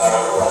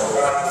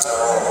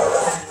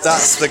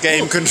 That's the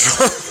game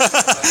control.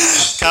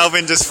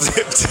 Calvin just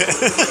flipped it.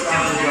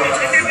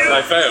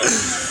 I failed.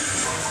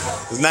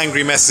 There's an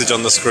angry message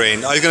on the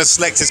screen. Oh, he's going to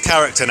select his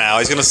character now.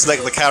 He's going to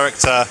select the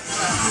character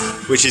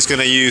which he's going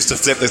to use to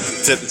flip the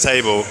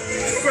table.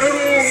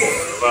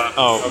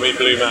 Oh, I mean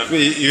blue man.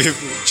 You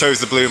chose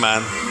the blue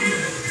man.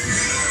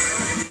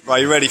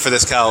 Right, you ready for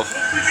this, Cal?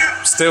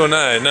 Still no.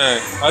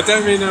 I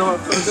don't really know what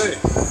I'm going to do.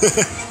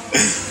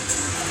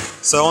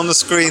 So on the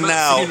screen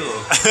now,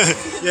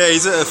 yeah,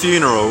 he's at a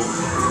funeral.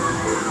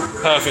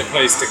 Perfect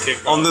place to kick.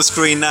 On the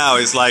screen now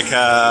is like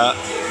a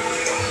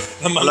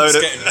load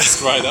of getting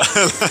best rider.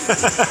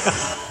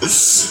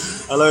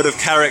 A load of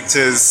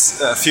characters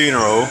at a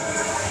funeral.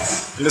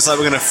 It looks like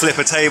we're going to flip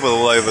a table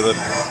all over the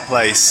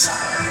place.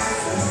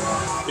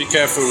 Be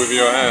careful with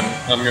your hand.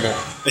 I'm gonna.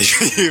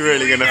 You're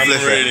really going to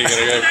flip it? I'm really going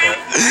to go for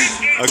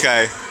it.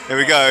 Okay, here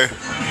we go.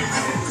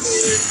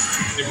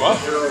 In what?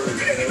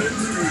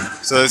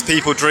 So there's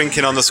people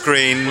drinking on the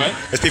screen. What?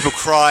 There's people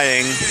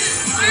crying.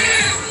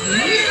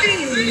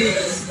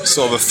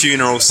 Sort of a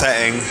funeral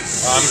setting.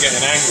 Oh, I'm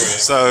getting angry.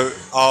 So,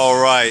 all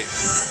right.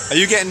 Are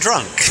you getting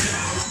drunk?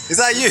 Is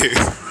that you?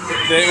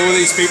 All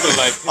these people are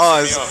like.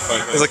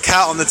 There's a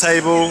cat on the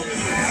table.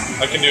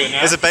 I can do it now.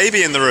 There's a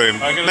baby in the room.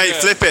 Mate,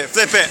 flip it.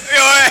 I bet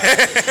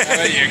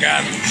you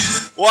can.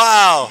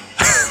 Wow.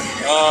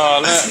 Oh,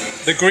 look.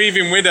 The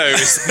grieving widow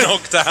is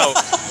knocked out.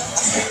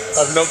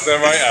 I've knocked her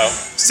right out.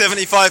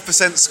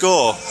 75%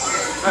 score.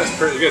 That's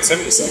pretty good.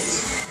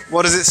 76.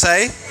 What does it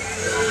say?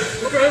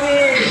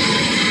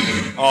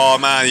 Oh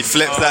man, he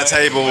flipped that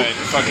table. Mate,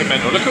 fucking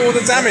mental. Look at all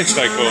the damage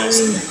they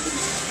caused.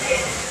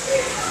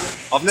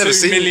 I've never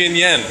seen 2 million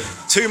yen.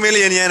 2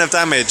 million yen of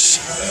damage.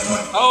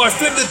 Oh, I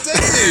flipped the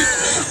dead dude.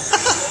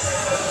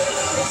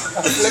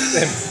 I flipped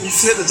him. You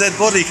flipped the dead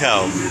body,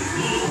 Cal.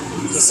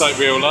 Just like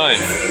real life.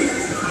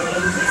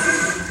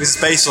 This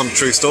is based on a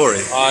true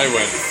story. I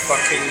went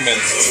fucking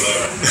mental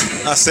there.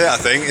 That's it, I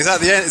think. Is that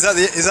the end? Is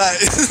that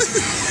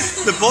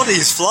the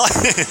body's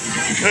flying?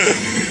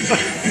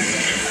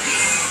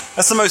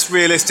 That's the most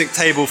realistic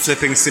table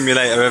flipping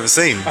simulator I've ever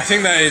seen. I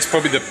think that is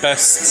probably the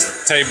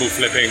best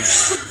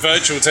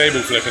virtual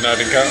table flipping I've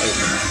encountered.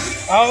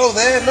 Oh,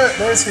 there, look,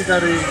 there's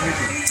Hidari.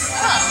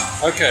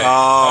 Okay,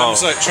 Oh. I'm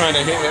just like trying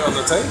to hit it on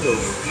the table.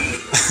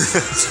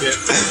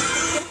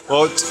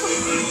 What?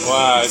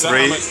 Wow, is that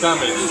Three. how much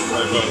damage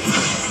I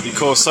got? You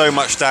caused so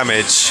much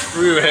damage.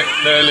 Threw it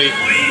nearly.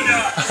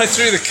 I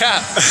threw the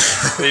cat.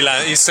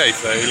 He's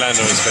safe though. He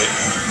landed on his feet.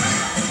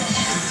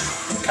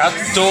 Cat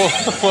door.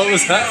 What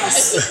was that?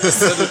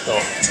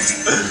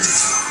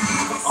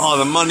 Oh,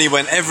 the money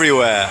went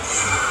everywhere.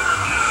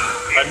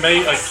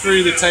 I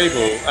threw the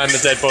table and the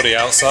dead body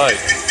outside.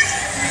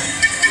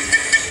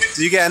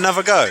 Do you get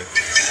another go?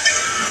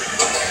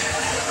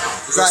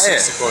 Is that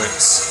it? 60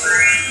 points.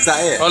 Is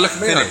that it? Oh, look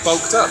at me! I Finished?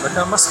 bulked up. Look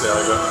how muscly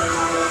I got.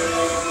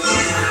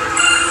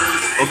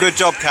 Well, good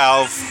job,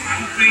 Calv.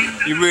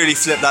 You really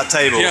flipped that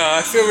table. Yeah,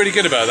 I feel really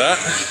good about that.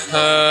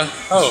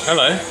 Oh,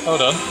 hello.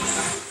 Hold on.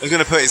 I was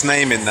going to put his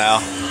name in now.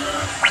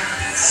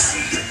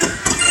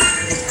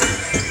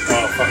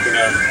 Oh, fucking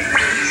hell.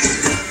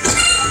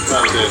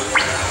 That good.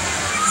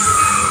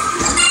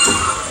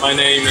 My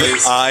name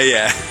is.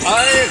 Yeah.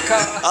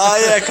 Ayaka.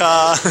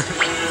 Ayaka.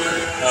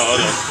 Oh,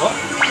 hold on. What?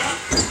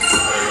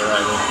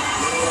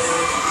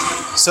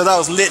 So that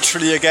was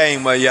literally a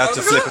game where you had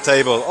to flip a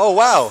table. Oh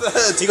wow!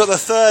 You got the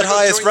third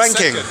highest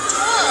ranking.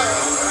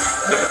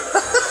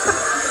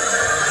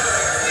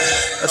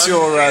 That's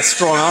your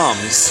strong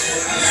arms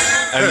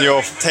and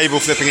your table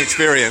flipping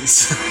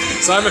experience.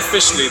 So I'm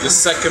officially the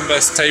second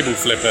best table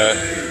flipper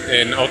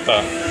in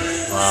Ota.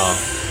 Wow.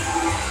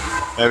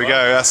 There we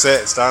go. That's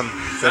it. It's done.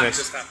 That Finished.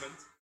 just happened.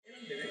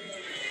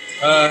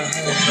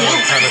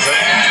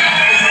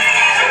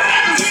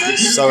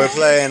 So we're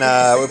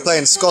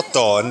playing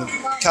Scotto, and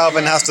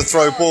Calvin has to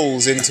throw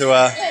balls into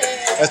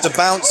has to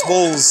bounce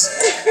balls,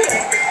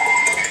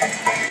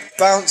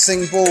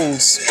 bouncing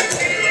balls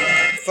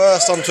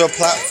first onto a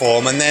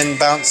platform and then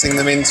bouncing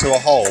them into a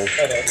hole.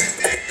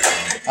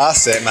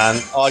 That's it,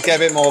 man. Oh, get a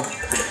bit more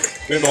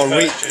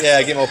reach.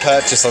 Yeah, get more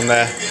purchase on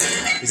there.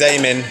 He's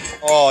aiming.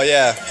 Oh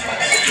yeah,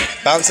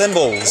 bouncing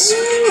balls.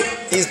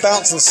 He's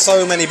bouncing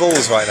so many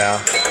balls right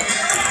now.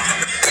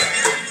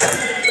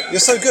 You're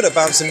so good at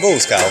bouncing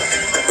balls, Cal.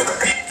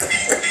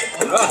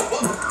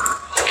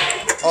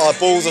 Oh,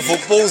 balls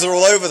are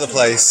all over the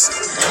place.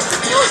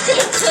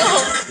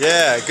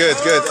 Yeah, good.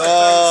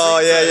 Oh,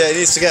 yeah. He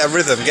needs to get a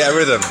rhythm.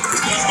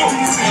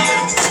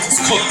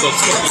 Scotto.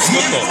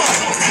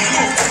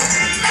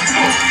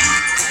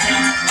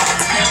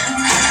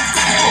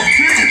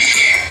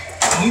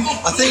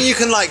 I think you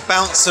can like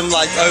bounce them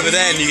like over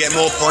there and you get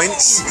more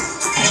points.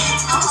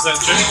 Is that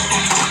true?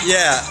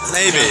 Yeah,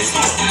 maybe.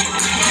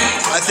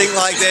 I think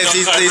like there's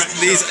these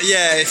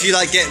yeah, if you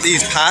like get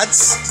these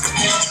pads,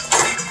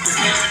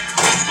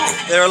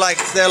 there are like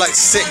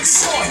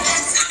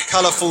 6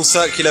 colourful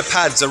circular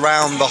pads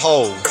around the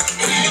hole.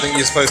 I think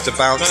you're supposed to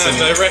bounce them.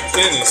 Direct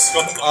in is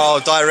Scotto.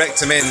 Oh,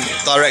 direct in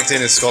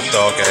is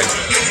Scotto, okay.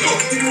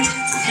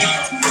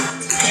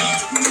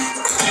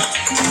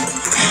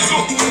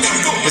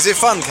 Is it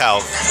fun,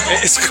 Cal?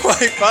 It's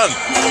quite fun.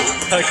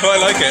 I quite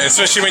like it,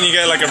 especially when you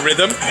get like a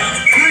rhythm.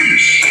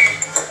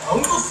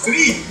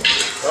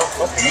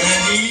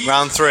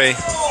 Round 3. I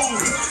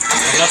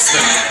lost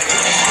it.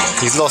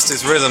 He's lost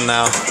his rhythm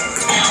now.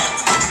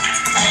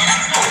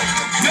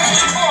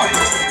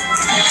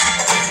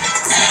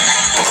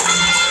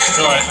 It's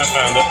alright, I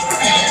found it.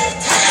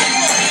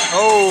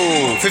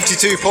 Oh,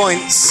 52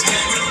 points.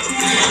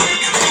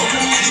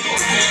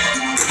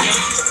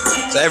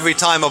 So every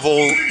time a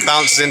ball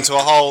bounces into a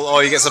hole,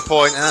 he gets a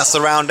point, and that's the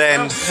round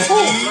end.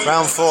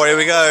 Round 4, here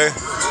we go.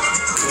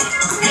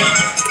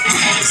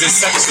 Is this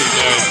sexy,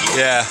 Joe?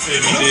 Yeah.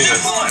 Seeing me do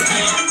this.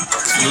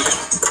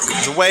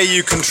 The way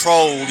you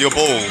control your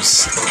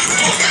balls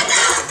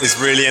is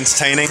really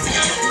entertaining.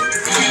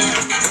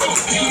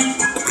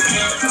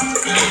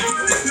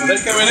 Are they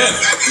going in?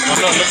 I'm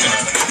not looking at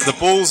it. The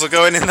balls are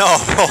going in the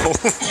hole.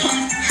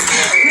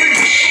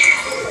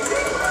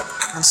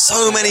 And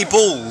so many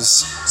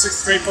balls.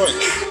 63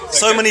 points.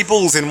 So many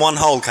balls in one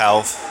hole,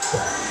 Calv.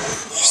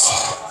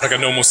 Like a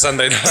normal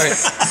Sunday night.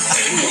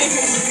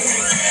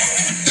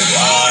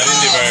 I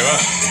didn't do very well.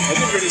 I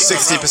did really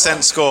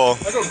 60% score.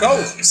 I got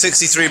gold.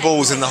 63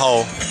 balls in the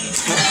hole.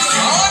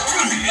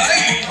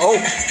 Oh.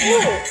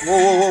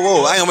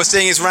 Whoa. Hang on, we're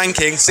seeing his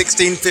ranking.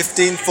 16,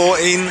 15,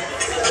 14,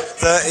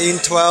 13,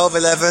 12,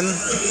 11.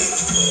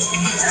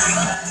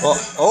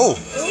 Oh.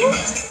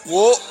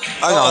 Whoa.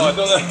 Hang on.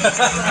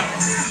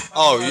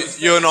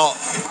 You're not.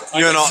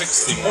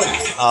 60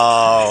 points.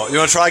 Oh, you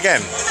want to try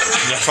again?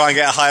 Yeah. Try and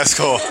get a higher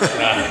score.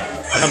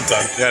 I'm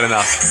done. You had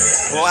enough.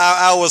 Well,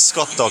 how was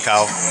Scotto,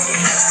 Cal?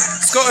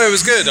 Scotto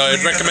was good.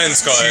 I'd recommend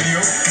Scotto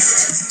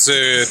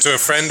to a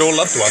friend or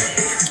loved one.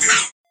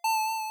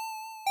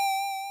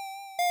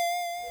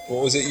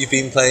 What was it you've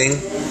been playing?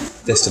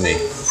 Destiny.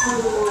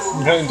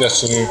 I'm playing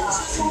Destiny.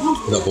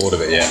 You're not bored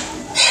of it yet?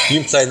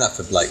 You've been playing that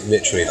for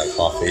literally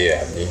half a year,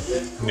 haven't you?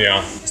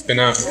 Yeah, it came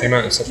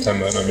out in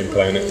September and I've been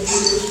playing it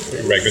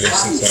pretty regularly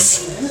since then.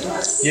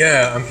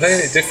 Yeah, I'm playing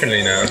it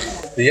differently now.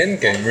 The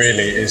end game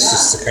really is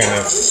just to kind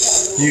of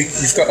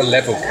you've got a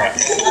level cap.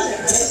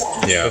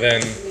 Yeah. But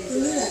then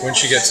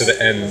once you get to the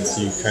end,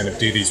 you kind of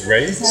do these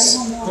raids.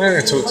 I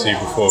think I talked to you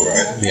before,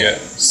 right? You get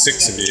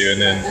 6 of you,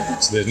 and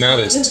then so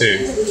there's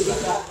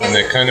 2, and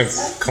they're kind of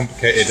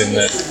complicated in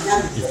that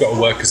you've got to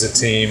work as a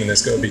team, and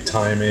there's got to be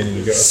timing, and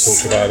you've got to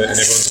talk about it, and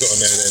everyone's got to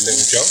know their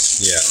little job.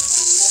 Yeah.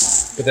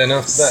 But then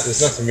after that,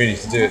 there's nothing really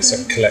to do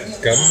except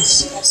collect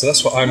guns. So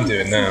that's what I'm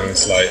doing now.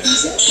 It's like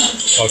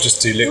I'll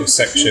just do little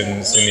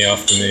sections in the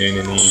afternoon,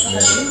 in the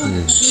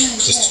evening,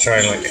 just to try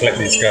and like collect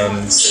these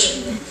guns.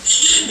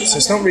 So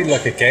it's not really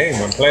like a game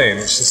I'm playing.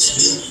 It's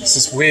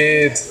this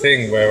weird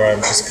thing where I'm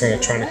just kind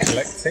of trying to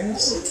collect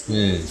things.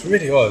 It's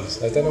really odd.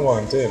 I don't know why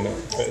I'm doing that,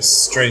 but it's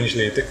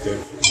strangely addictive.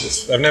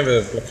 I've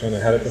never kind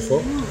of had it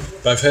before,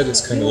 but I've heard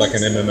it's kind of like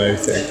an MMO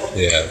thing.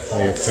 Yeah.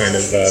 Where you're kind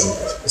of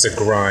it's a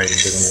grind.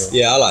 And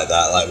Yeah, I like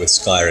that. Like with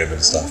Skyrim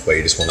and stuff, where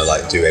you just want to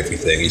like do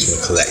everything. You just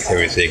want to collect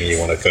everything. You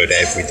want to go to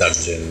every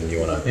dungeon. You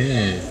want to.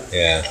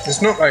 Yeah.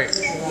 It's not like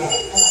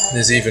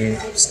there's even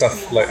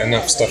stuff like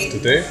enough stuff to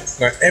do.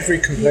 Like every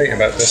complaint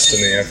about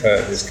Destiny I've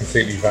heard is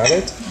completely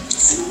valid.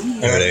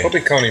 And I Really?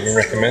 probably can't even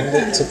recommend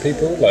it to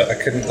people. Like I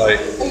couldn't like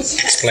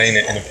explain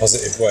it in a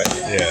positive way.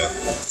 Yeah.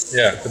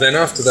 Yeah, but then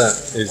after that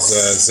is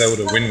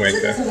Zelda Wind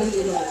Waker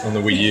on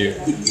the Wii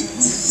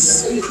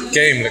U.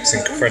 Game looks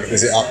incredible.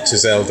 Is it up to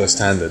Zelda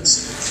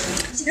standards?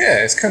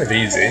 Yeah, it's kind of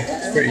easy.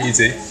 It's pretty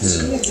easy.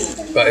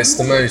 But it's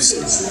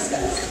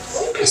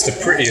the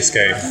prettiest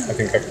game I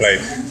think I've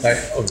played, like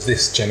of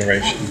this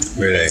generation.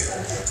 Really?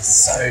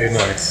 So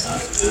nice.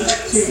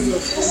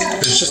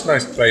 It's just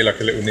nice to play like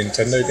a little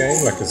Nintendo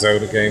game, like a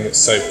Zelda game that's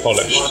so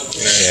polished.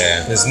 You know?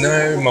 Yeah. There's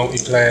no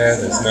multiplayer.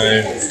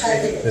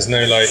 There's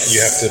no like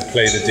you have to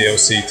play the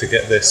DLC to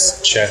get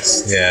this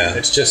chest. Yeah.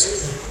 It's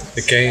just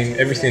the game.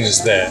 Everything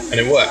is there and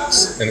it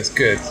works and it's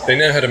good. They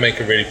know how to make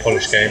a really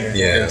polished game.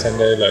 Yeah.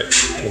 Nintendo, like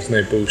there's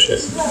no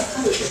bullshit.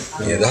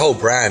 Yeah, the whole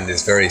brand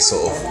is very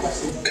sort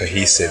of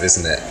cohesive,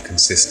 isn't it?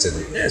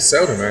 Consistent. Yeah, it's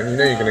Zelda, man. You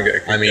know you're gonna get a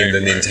good I mean, game, the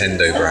right?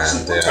 Nintendo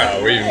brand. Yeah.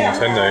 Oh, even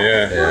Nintendo,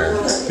 yeah.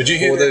 Yeah. Did you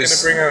hear All they're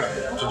those- going to bring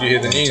out? Did you hear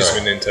the news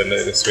Sorry. with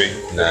Nintendo this week?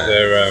 No.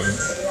 They're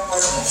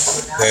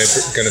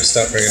going to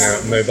start bringing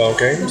out mobile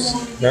games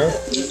now,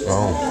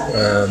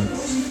 Oh.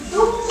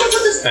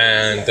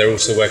 and they're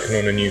also working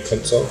on a new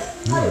console.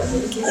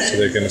 So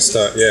they're going to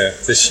start,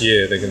 this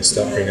year they're going to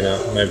start bringing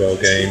out mobile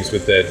games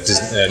with their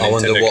Nintendo I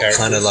wonder what characters.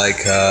 kind of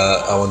like.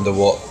 I wonder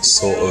what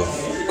sort of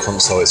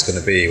console it's going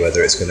to be.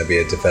 Whether it's going to be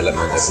a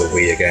development of the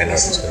Wii again, or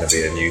if it's going to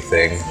be a new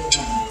thing.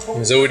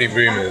 There's already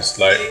rumours,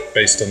 like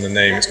based on the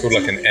name, it's called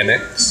like an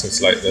NX.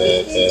 It's like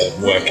the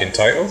working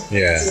title.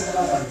 Yeah.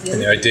 And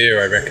the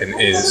idea, I reckon,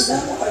 is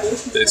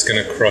that it's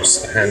going to cross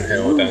the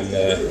handheld and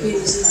the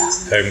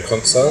home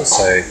console.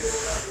 So,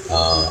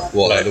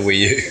 What like Like- the Wii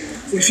U?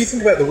 if you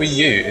think about the Wii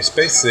U, it's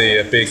basically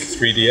a big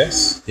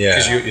 3DS. Yeah.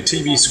 Because you got your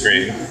TV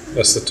screen,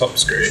 that's the top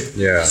screen.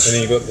 Yeah. And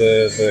then you got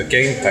the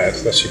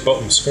gamepad, that's your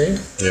bottom screen.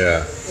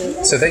 Yeah.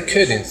 So they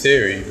could, in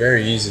theory,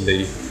 very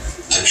easily,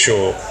 I'm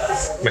sure,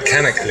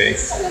 mechanically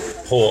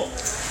port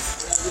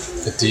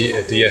a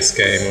DS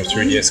game or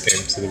 3DS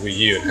game to the Wii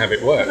U and have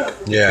it work.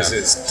 Yeah. Because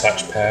it's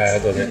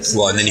touchpad and it's...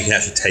 Well, and then you can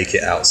actually take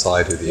it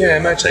outside with you. Yeah,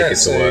 and imagine take that. it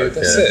to So work.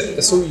 that's yeah. it.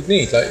 That's all you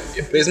need. Like,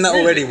 But isn't that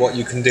already what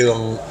you can do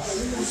on?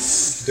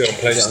 do it on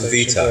PlayStation.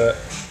 Vita.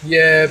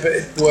 Yeah, but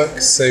it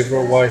works over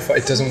a Wi-Fi.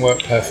 It doesn't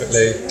work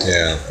perfectly.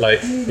 Yeah. Like,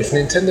 if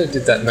Nintendo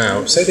did that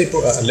now, say they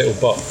brought out a little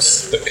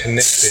box that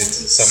connected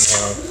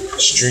somehow,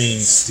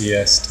 streamed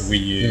DS to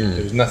Wii U,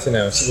 there was nothing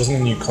else, it wasn't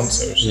a new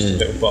console, it was just a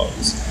little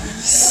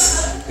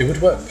box, it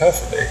would work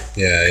perfectly.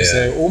 Yeah. Because Yeah.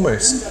 they're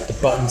almost, the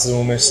buttons are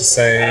almost the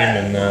same,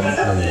 and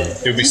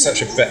it would be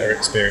such a better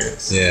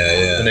experience.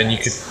 Yeah. And then you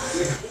could,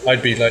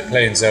 I'd be like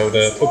playing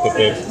Zelda,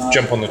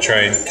 jump on the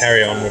train,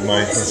 carry on with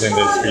my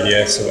Nintendo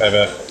 3DS or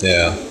whatever,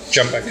 Yeah.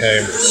 jump back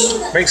home.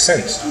 Makes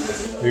sense.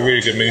 It'd be a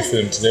really good move for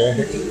them to do, I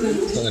think.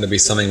 It's not going to be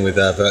something with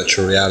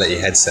virtual reality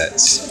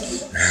headsets.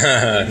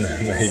 No,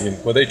 maybe.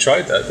 Well, they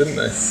tried that, didn't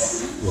they?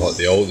 What,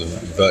 the old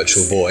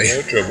Virtual Boy?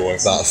 Ultra Boy.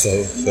 About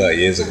 30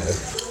 years ago.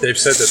 They've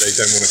said that they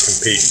don't want to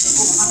compete.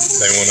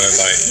 They want to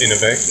like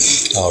innovate.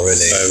 Oh, really?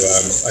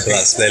 So I think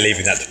They're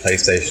leaving that to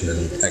PlayStation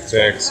and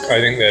Xbox. I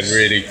think they're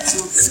really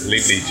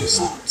completely just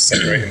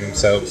separating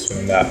themselves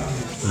from that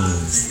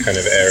kind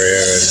of area,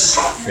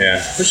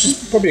 and which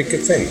is probably a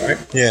good thing, right?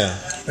 Yeah.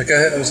 Like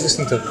I was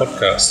listening to a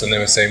podcast and they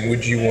were saying,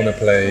 would you want to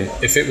play,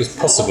 if it was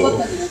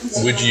possible,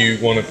 would you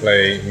want to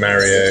play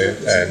Mario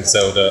and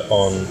Zelda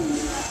on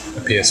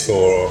a PS4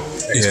 or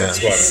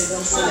Xbox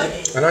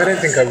One? And I don't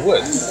think I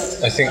would.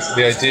 I think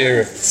the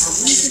idea of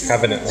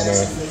having it on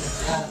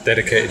a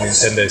dedicated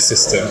Nintendo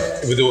system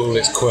with all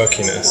its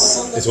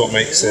quirkiness is what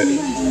makes it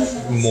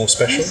more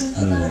special.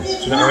 Do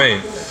you know what I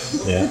mean?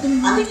 Yeah.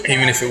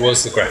 Even if it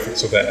was the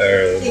graphics were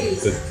better, or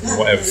the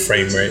whatever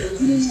frame rate,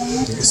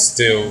 it's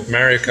still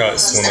Mario Kart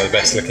is one of the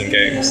best looking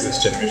games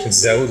this generation.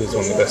 Zelda is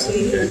one of the best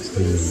looking games.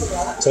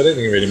 So I don't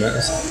think it really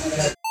matters.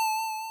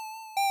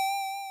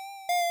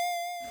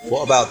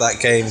 What about that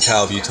game,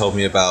 Calv, you told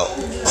me about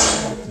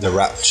the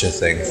Rapture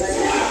thing?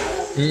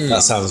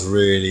 That sounds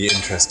really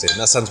interesting.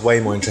 That sounds way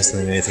more interesting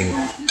than anything.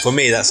 For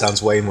me, that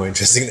sounds way more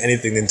interesting than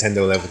anything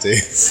Nintendo will ever do.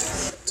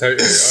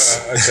 Totally,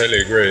 I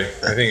totally agree.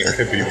 I think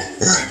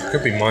it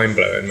could be mind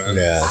blowing, man.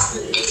 Yeah.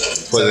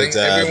 So I think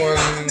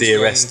everyone's Dear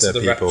gone Esther to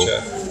the people.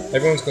 Rapture.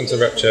 Everyone's gone to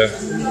Rapture.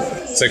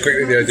 So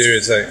quickly, the idea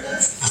is like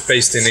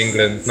based in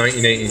England,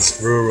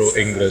 1980s, rural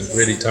England,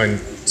 really tiny,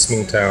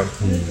 small town.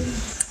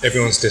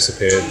 Everyone's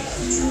disappeared.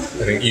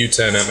 I think you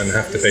turn up and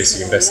have to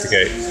basically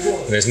investigate.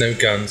 And there's no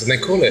guns, and they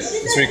call it.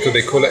 It's really cool.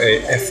 They call it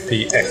a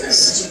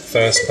FPX,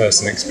 first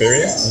person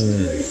experience.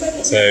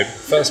 So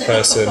first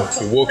person,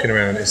 you're walking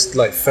around. It's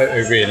like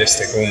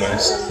photorealistic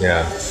almost.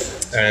 Yeah.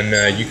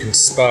 And you can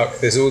spark.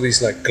 There's all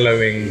these like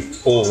glowing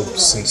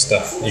orbs and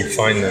stuff. You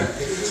find them,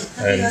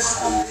 and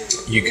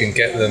you can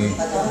get them.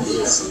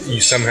 You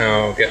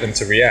somehow get them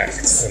to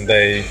react, and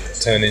they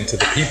turn into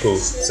the people.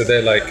 So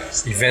they're like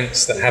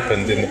events that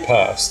happened in the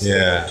past.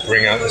 Yeah.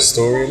 Bring out the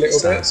story a little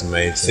bit. Sounds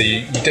amazing. So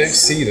you don't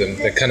see them.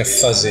 They're kind of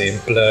fuzzy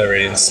and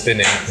blurry and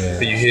spinning,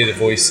 but you hear the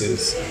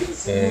voices.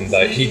 And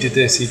like he did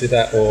this, he did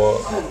that,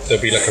 or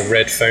there'll be like a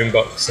red phone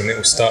box and it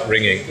will start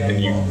ringing, and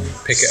you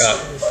pick it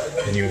up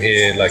and you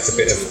hear like a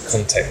bit of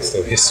context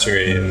or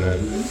history,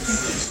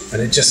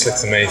 and it just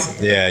looks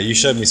amazing. Yeah, you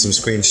showed me some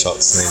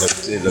screenshots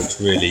and it looked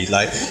really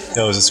like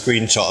there was a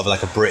screenshot of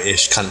like a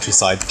British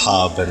countryside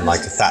pub and like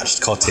a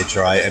thatched cottage,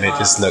 right? And it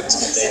just looked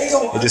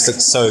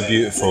so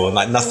beautiful and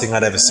like nothing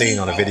I'd ever seen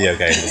on a video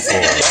game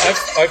before.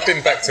 I've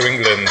been back to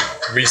England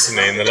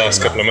recently in the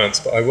last couple of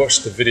months, but I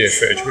watched the video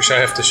footage, which I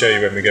have to show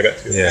you when we go back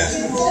to it.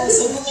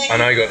 Yeah.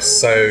 And I got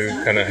so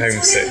kind of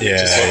homesick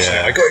just watching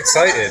it. I got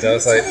excited. I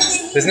was like,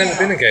 there's never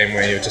been a game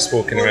where you're just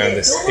walking around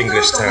this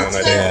English town,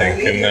 I don't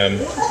think.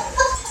 And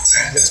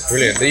it's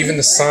brilliant. Even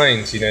the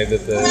signs,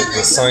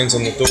 the signs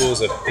on the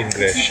doors are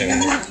English.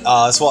 And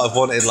that's what I've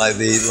wanted, like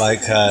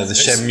the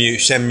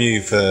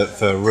Shenmue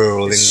for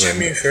rural England.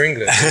 Shenmue for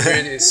England.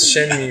 It's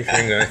Shenmue for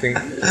England. I think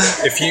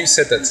if you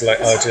said that to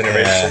like our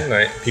generation,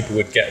 like people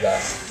would get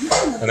that.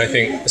 And I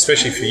think,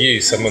 especially for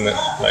you, someone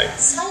that like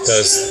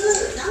does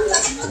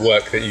the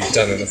work that you've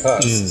done in the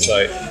past, it's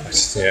like,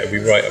 it'd be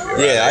right up your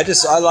alley. Yeah,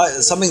 I like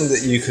something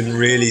that you can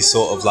really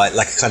sort of like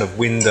a kind of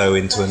window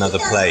into another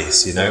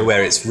place,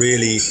 where it's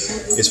really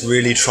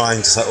trying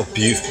to sort of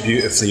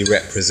beautifully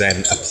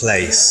represent a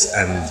place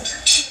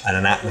and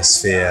an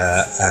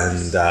atmosphere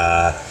and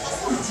a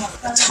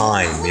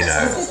time,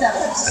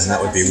 and that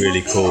would be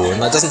really cool.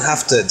 And it doesn't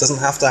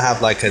have to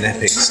have like an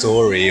epic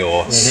story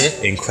or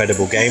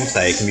incredible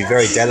gameplay. It can be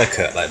very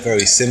delicate, like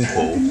very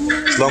simple.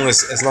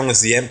 As long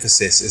as the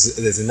emphasis is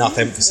there's enough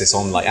emphasis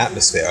on like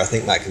atmosphere, I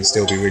think that can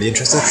still be really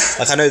interesting.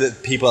 Like I know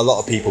that a lot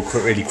of people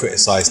really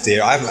criticise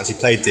Dear. I haven't actually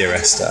played Dear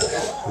Esther.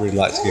 I'd really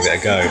like to give it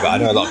a go, but I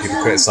know a lot of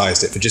people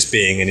criticised it for just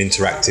being an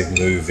interactive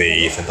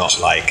movie, for not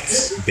like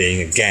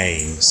being a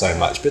game so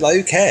much. But like,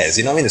 who cares?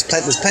 You know what I mean?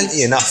 There's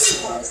plenty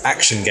enough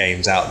action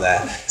games out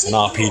there, and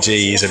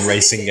RPGs and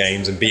racing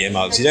games and beat 'em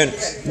ups.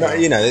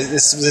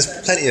 There's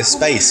plenty of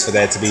space for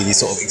there to be these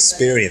sort of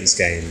experience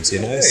games. You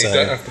don't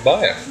have to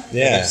buy it.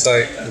 Yeah, it's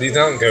like these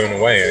aren't going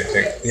away, I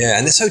think. Yeah,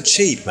 and they're so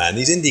cheap, man.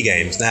 These indie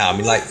games now. I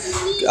mean, like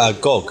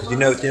GOG. Do you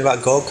know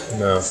about GOG?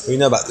 No. We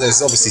know about.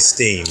 There's obviously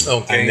Steam,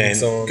 and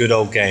then Good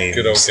Old Games.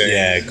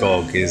 Yeah,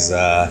 GOG is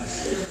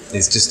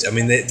just. I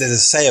mean, there's a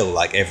sale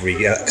like every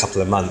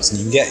couple of months, and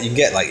you can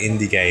get like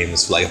indie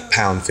games for like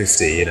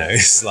 £1.50.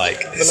 It's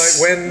like. But like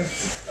when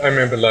I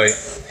remember like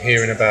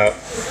hearing about,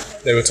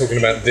 they were talking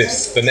about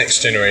the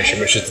next generation,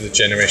 which is the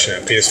generation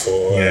at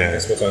PS4 and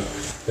Xbox One.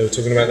 They were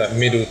talking about that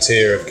middle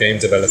tier of game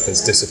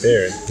developers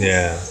disappearing.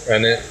 Yeah.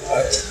 And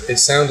it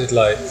sounded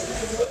like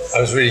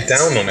I was really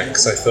down on it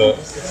because I thought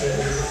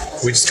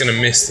we're just going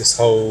to miss this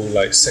whole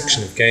like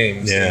section of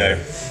games.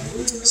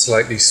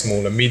 Slightly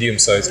smaller,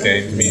 medium-sized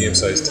games,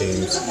 medium-sized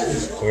teams.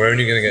 And we're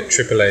only going to get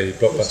AAA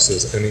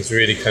blockbusters and these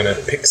really kind of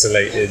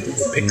pixely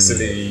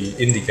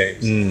indie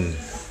games.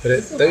 But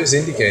those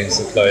indie games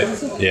have like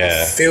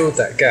filled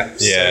that gap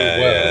so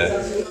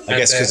well. I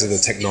guess because of the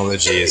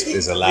technology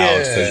is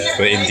allowed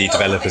for indie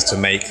developers to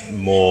make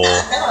more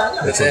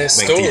their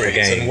stories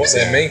games, and what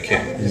they're making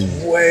is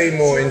way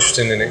more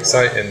interesting and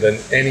exciting than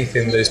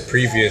anything those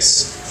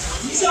previous.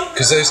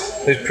 Because those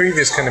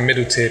previous kind of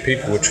middle tier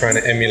people were trying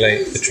to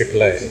emulate the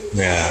AAA,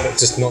 but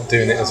just not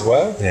doing it as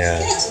well.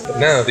 But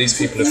now these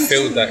people have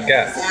filled that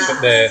gap,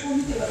 but they're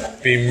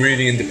being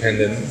really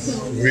independent,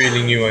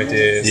 really new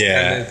ideas,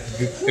 and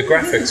the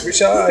graphics,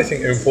 which I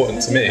think are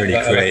important to me.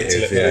 Really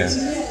creative,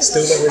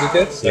 still look really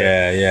good. So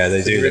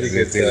they do really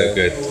look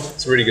good.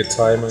 It's a really good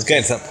time. It's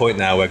getting to that point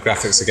now where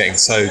graphics are getting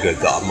so good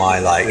that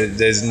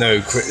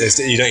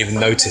you don't even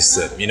notice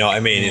them. You know what I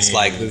mean? It's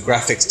like the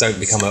graphics don't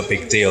become a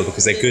big deal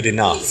because they're good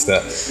enough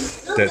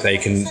that they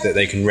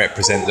can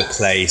represent the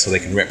place or they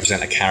can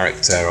represent a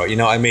character, or you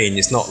know what I mean?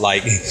 It's not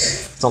like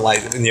It's not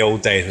like in the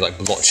old days with like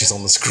blotches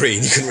on the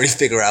screen. You couldn't really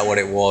figure out what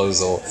it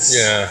was or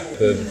Yeah,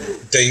 the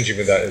danger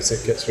with that is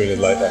it gets rid of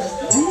like that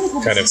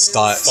kind of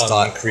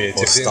fun,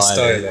 creativity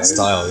and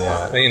style,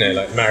 yeah. You know,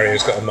 like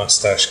Mario's got a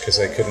mustache because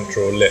they couldn't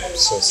draw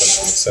lips or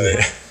something, so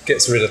it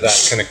gets rid of that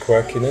kind of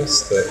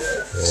quirkiness that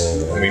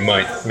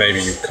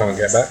maybe you can't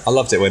get back. I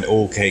loved it when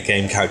all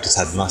game characters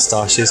had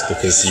mustaches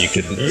because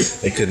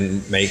they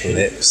couldn't make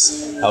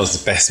lips. That was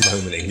the best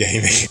moment in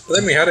gaming. But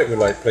then we had it with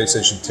like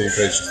PlayStation 2,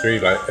 PlayStation 3,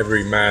 like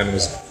every man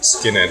was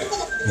skinhead.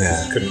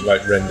 Yeah. Couldn't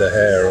like render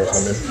hair or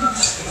something.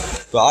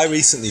 But I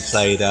recently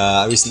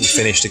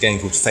finished a game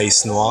called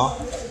Face Noir,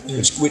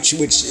 which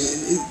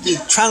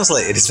it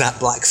translated is that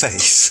black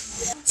face.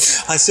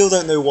 I still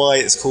don't know why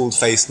it's called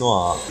Face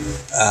Noir.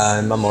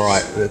 And I'm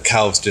alright.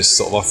 Calv's just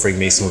sort of offering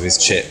me some of his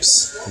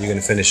chips. Are you going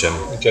to finish them?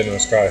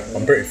 Generous guy.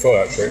 I'm pretty full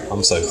actually.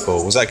 I'm so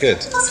full. Was that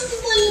good?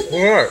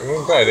 Alright,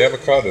 well, the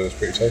avocado was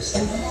pretty tasty.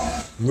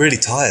 I'm really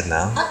tired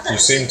now. You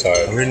seem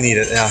tired. I really need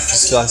it. I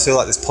feel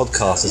like this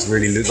podcast has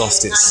really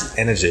lost its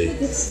energy.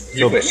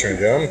 You're a bit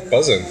stranger. I'm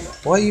buzzing.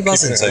 Why are you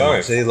buzzing so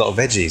much? I eat a lot of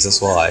veggies, that's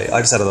why.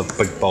 I just had a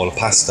big bowl of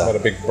pasta. I had a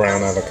big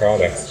brown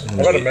avocado. I've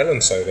had a melon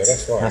soda,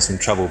 that's why. I have some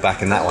trouble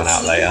backing that one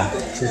out later.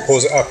 Should we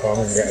pause it up? I'm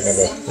going to get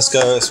another. Let's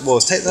go. Well,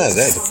 let's take there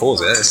to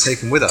pause it. Let's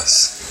take them with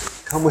us.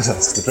 Come with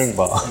us to the drink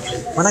bar.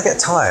 When I get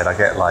tired, I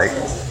get like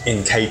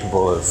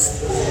incapable of.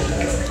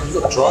 You've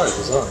got to drive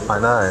as well. I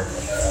know.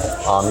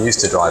 I'm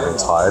used to driving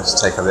tired. Just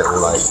take a little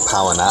like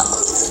power nap.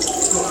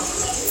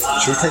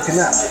 Should we take a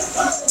nap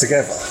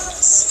together?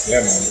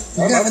 Yeah,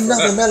 man. You have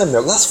another melon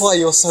milk. That's why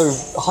you're so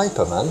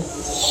hyper, man.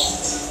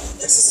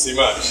 This is too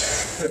much.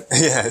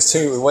 Yeah, it's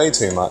way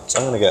too much.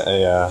 I'm gonna get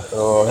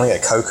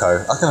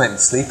cocoa. That's gonna make me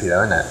sleepy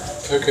though, isn't it?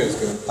 Cocoa's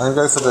good. I'm gonna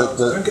go for the.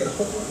 Don't get a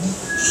hot one.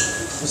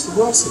 What's the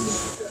worst thing?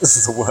 This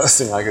is the worst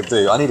thing I could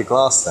do. I need a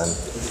glass then.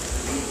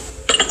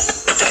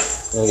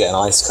 I'm gonna get an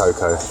iced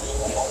cocoa.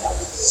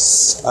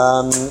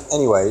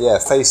 Anyway, yeah,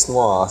 Face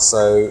Noir.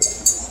 So I'm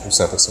just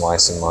gonna put some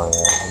ice in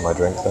my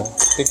drink there.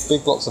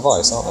 Big blocks of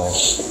ice, aren't they?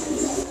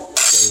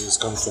 So he's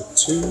gone for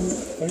 2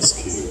 ice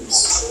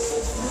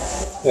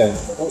cubes. Yeah,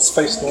 what's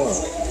Face Noir?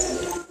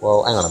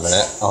 Well, hang on a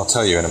minute. I'll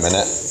tell you in a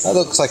minute. That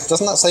looks like.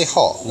 Doesn't that say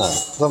hot? No, it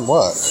doesn't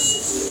work.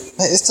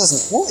 Hey, this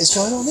doesn't. What is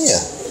going on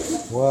here?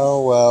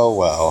 Well.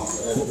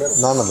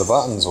 None of the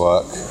buttons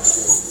work.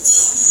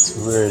 It's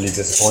really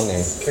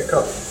disappointing. Kick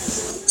up.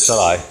 Shall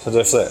I? Shall I do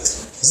a flip?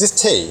 Is this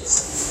tea?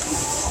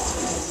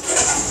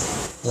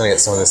 I'm gonna get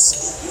some of this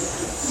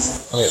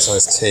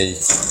tea.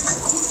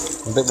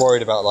 I'm a bit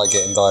worried about like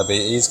getting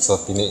diabetes because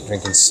I've been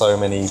drinking so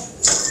many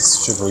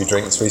sugary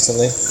drinks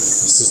recently.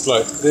 This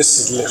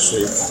is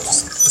literally.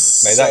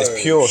 Mate, that is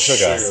pure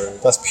sugar.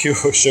 That's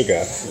pure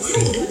sugar.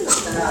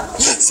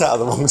 Sat at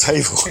the wrong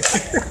table.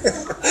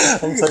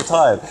 I'm so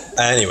tired.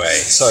 Anyway,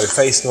 so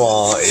Face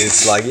Noir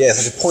is like,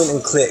 it's like a point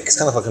and click. It's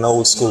kind of like an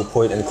old school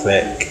point and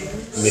click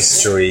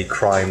mystery,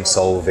 crime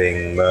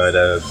solving,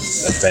 murder,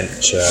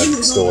 adventure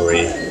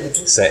story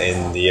set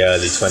in the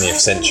early 20th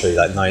century,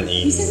 like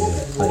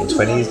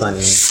 1920s,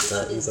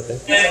 1930s, I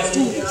think.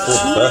 Before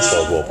the First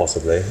World War,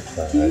 possibly.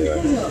 Anyway.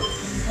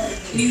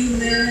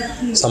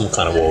 Some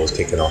kind of war was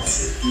kicking off.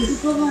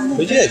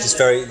 But yeah, just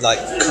very, like,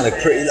 kind of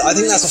pretty. I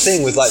think that's the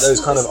thing with, like, those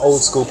kind of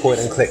old school point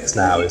and clicks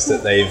now, is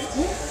that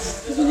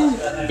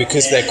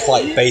because they're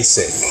quite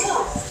basic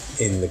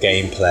in the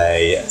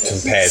gameplay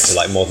compared to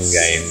like modern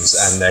games,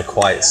 and they're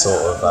quite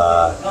sort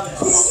of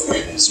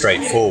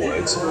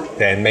straightforward,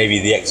 then maybe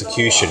the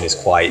execution is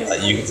quite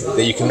that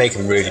you can make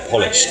them really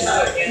polished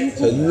now.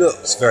 So it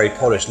looks very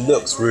polished,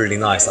 looks really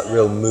nice, like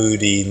real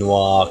moody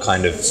noir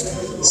kind of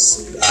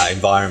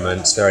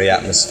environments, very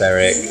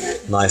atmospheric,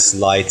 nice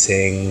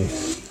lighting,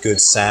 good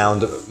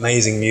sound,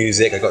 amazing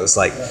music. I got this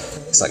like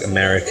it's like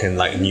American,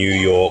 like New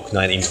York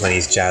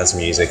 1920s jazz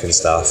music and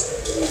stuff.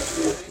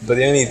 But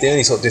the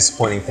only sort of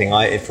disappointing thing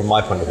from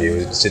my point of view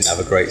was it just didn't have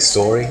a great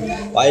story.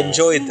 I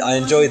enjoyed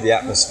the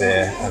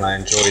atmosphere, and I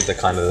enjoyed the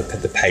kind of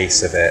the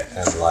pace of it,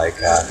 and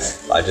like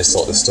I just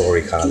thought the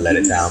story kind of let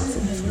it down for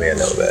me a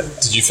little bit.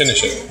 Did you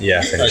finish it? Yeah,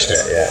 I finished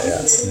it. Yeah.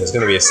 There's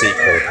going to be a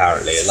sequel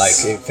apparently.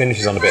 It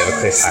finishes on a bit of a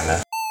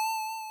cliffhanger.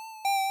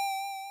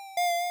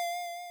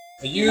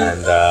 Are you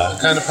the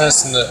kind of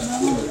person that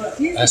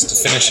has to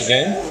finish a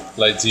game?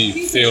 Like, do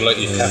you feel like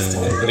you have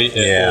to complete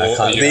it?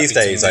 Yeah, these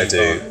days I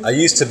do. I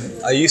used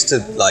to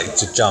like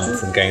to jump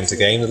from game to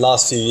game. The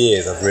last few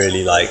years I've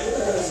really like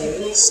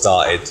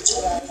started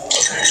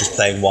just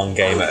playing one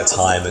game at a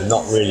time and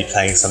not really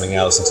playing something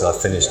else until I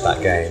finished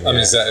that game. I'm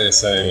exactly the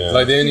same. Yeah.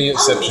 Like, the only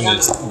exception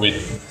is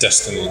with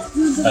Destiny,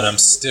 and I'm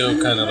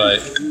still kind of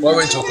like, well, I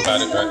won't talk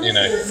about it, but you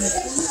know,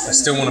 I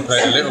still want to play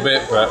it a little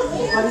bit, but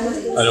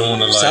I don't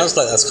want to like. Sounds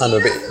like that's kind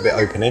of a bit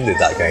open-ended,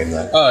 that game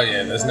though. Oh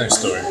yeah, there's no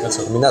story. That's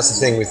all. I mean, that's the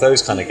thing with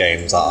those kind of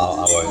games. I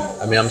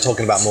won't. I mean, I'm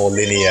talking about more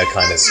linear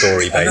kind of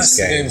story-based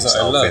games that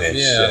I love.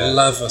 Finish. Yeah, I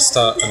love a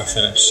start and a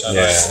finish.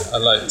 I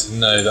like to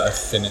know that I've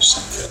finished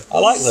something. I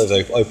like those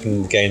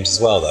open games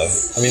as well, though.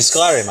 I mean,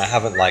 Skyrim, I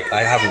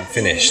haven't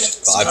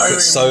finished, but I've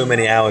put so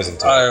many hours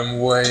into it. I am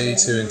way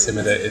too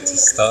intimidated to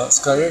start start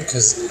Skyrim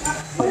because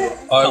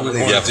I would believe want you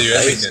to haven't do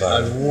played everything. I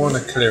Skyrim. want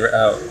to clear it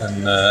out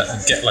and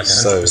get like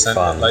 100%. So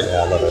fun. Like,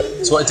 Yeah, I love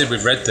it. so what I did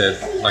with Red Dead,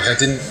 like I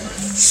didn't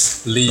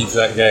leave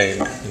that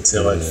game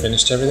until I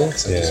finished everything.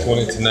 So I just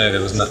wanted to know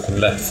there was nothing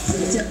left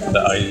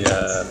that I,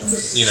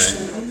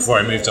 before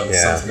I moved on to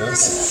Yeah. something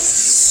else.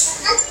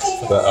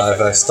 But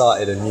I've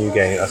started a new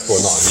game.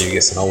 Well, not a new,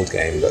 it's an old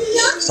game, but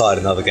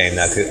started another game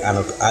now called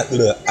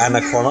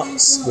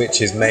Anachronox,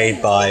 which is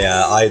made by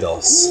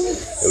Eidos.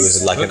 It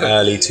was like an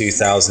early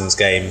 2000s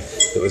game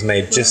that was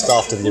made just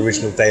after the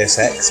original Deus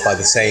Ex by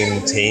the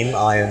same team,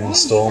 Iron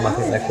Storm, I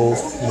think they're called.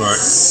 Right.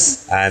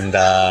 And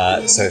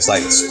so it's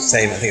like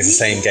same. I think it's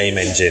the same game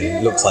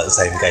engine. Looks like the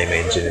same game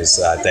engine as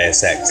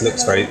Deus Ex.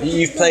 Looks very.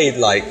 You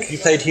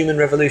played Human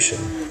Revolution?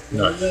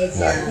 No.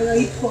 No.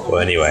 Well,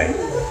 anyway,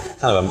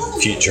 kind of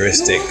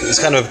futuristic. It's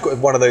kind of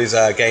one of those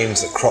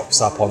games that crops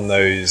up on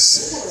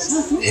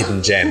those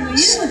hidden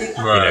gems. Right.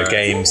 You know,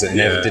 games that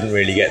never didn't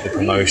really get the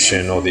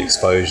promotion or the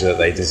exposure that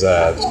they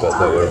deserved, but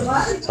that were.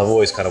 So I've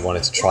always kind of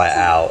wanted to try it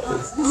out.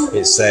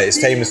 It's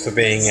famous for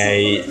being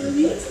a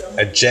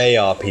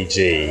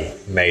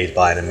JRPG made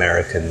by an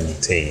American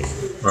team.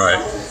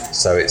 Right.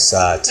 So it's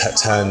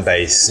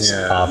turn-based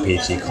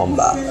RPG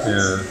combat.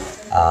 Yeah.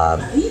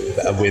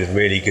 With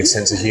really good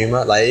sense of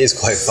humour. Like, it is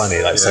quite funny.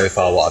 Like, so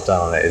far what I've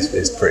done on it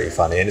is pretty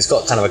funny, and it's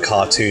got kind of a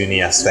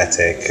cartoony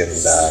aesthetic,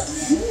 and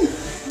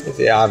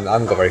I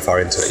haven't got very far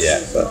into it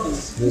yet, but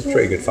it was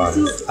pretty good fun.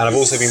 And I've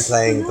also been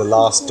playing The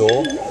Last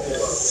Door.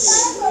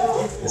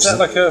 Is that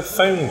like a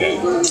phone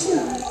game?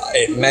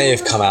 It may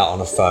have come out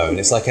on a phone.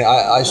 It's like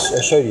I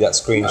showed you that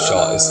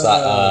screenshot. It's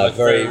that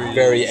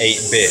very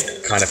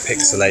 8-bit kind of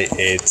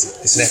pixelated.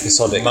 It's an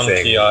episodic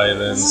Monkey thing.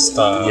 Island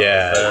style.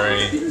 Yeah.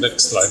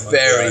 Looks like Monkey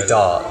Very Island.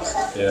 dark.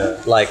 Yeah.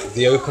 Like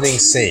the opening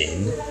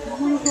scene.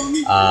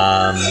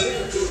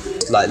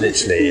 Like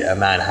literally, a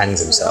man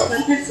hangs himself.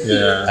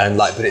 Yeah. And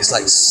like, but it's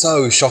like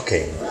so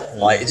shocking.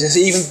 Like, just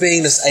even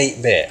being this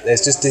 8-bit,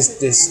 there's just this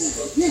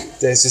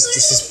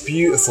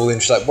beautiful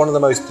like one of the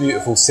most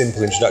beautiful,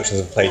 simple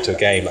introductions I've played to a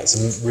game. Like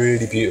some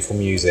really beautiful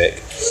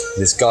music.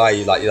 This guy,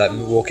 you're like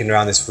walking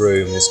around this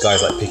room. This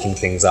guy's like picking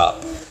things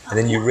up, and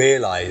then you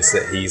realise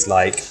that he's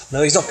like,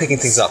 no, he's not picking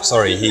things up.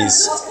 Sorry,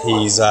 he's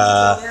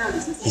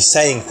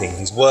saying things.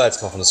 These words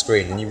come up on the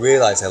screen, and you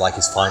realise they're like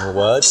his final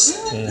words.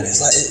 And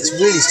it's like it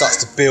really starts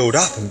to build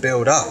up, and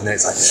then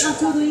it's like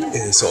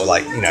it's sort of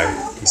like, you know,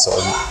 he sort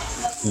of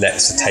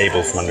lets the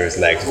table from under his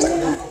legs. It's like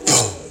boom,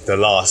 The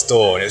Last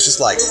Door, and it's just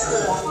like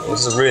it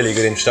was a really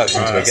good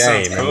introduction to a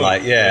game. Cool. And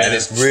like and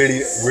it's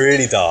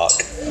really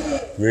dark,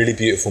 really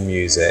beautiful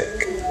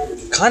music.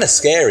 Kind of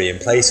scary in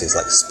places,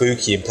 like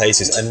spooky in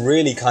places, and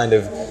really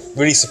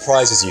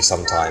surprises you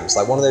sometimes.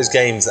 Like one of those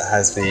games that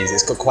has these,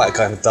 it's got quite a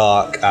kind of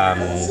dark,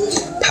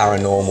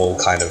 paranormal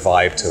kind of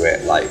vibe to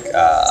it, like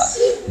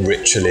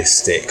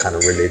ritualistic, kind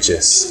of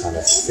religious kind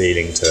of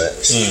feeling to it.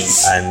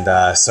 And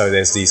so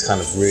there's these kind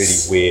of really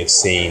weird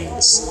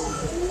scenes,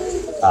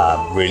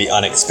 really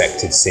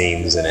unexpected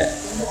scenes in it.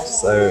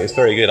 So it's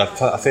very good.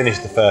 I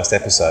finished the first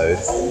episode.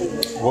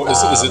 What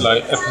is it? Is it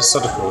like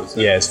episodical?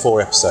 Yeah, it's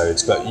 4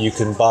 episodes, but you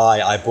can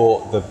buy. I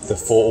bought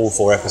all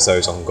 4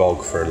 episodes on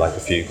GOG for like a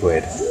few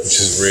quid, which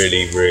is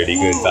really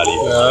good value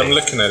for money. I'm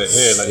looking at it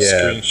here, like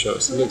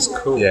screenshots. It looks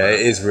cool. Yeah, man.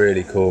 it is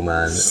really cool,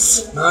 man.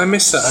 No, I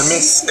miss that. I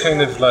miss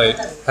kind of like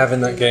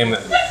having that game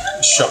that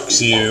shocks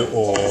you,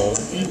 or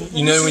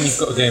you know when you've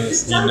got a game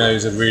that you know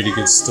is a really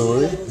good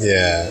story.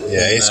 Yeah.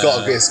 It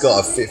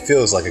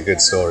feels like a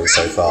good story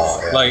so far.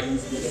 Yeah. Like, I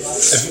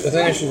don't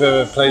know if you've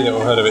ever played it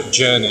or heard of it,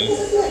 Journey.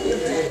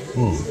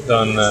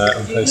 Done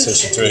on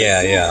PlayStation 3.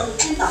 Yeah.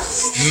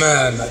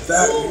 Man, like,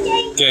 that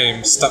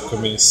game stuck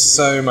with me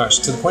so much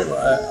to the point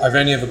where I've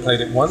only ever played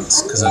it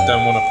once because I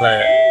don't want to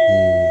play it.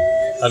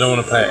 I don't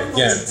want to play it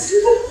again.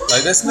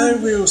 Like, there's no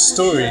real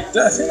story.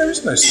 I think there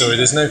is no story.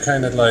 There's no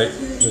kind of like,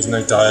 there's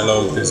no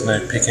dialogue. There's no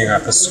picking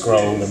up a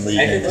scroll and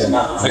reading it.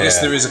 I guess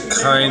there is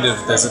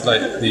there's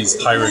like these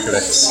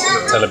hieroglyphs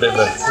that tell a bit of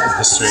the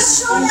history.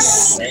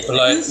 But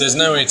like, there's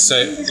no way to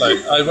say,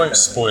 like, I won't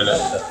spoil it.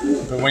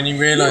 But when you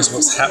realise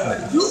what's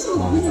happening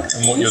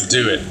and what you're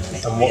doing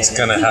and what's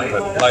going to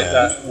happen, like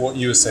that, what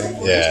you were saying,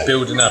 it's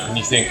building up, and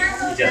you think,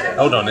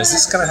 hold on, is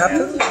this going to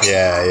happen?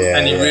 Yeah.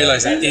 And you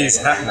realise it is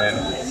happening.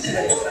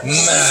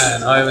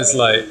 Man, I was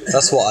like,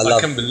 that's what I love.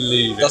 I can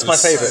believe it. That's my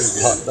favourite.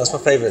 So That's my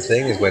favourite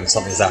thing, is when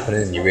something's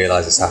happening and you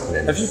realise it's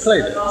happening. have you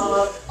played it?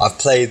 I've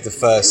played the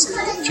first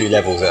few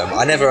levels.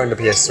 I never owned a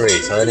PS3,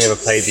 so I only ever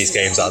played these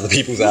games out of the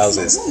people's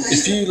houses.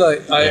 If you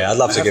like, I'd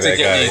love to give it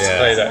a go. You to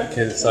play that,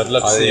 because I'd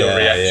love to see your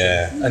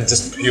reaction. And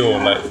just pure,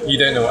 like, you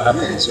don't know what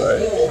happens,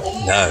 right?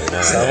 No.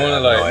 So I want to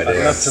no like,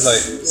 idea. I'd love to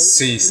like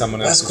see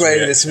someone else. That's great.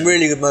 There's some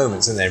really good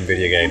moments in there in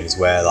video games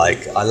where,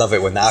 like, I love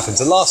it when that happens.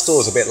 The Last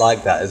Door is a bit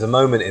like that. There's a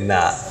moment in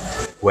that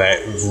where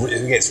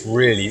it gets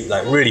really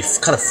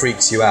kind of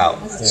freaks you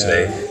out,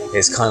 actually.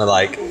 It's kind of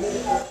like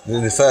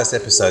in the first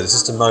episode, it's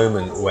just a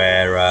moment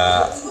where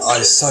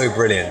it's so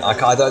brilliant. I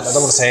don't want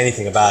to say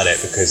anything about it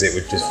because it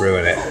would just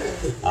ruin it.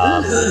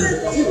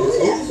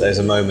 there's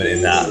a moment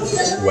in that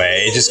where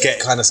it just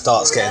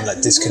starts getting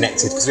like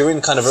disconnected, because you're in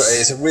kind of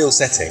it's a real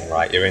setting,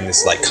 right? You're in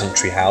this like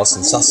country house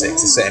in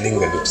Sussex. It's set in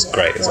England, which is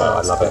great as well.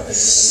 I love it.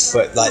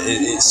 But like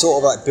it's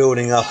sort of like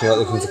building up. You're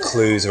like looking for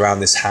clues around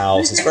this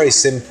house. It's very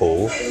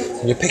simple.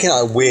 And you're picking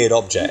up like, weird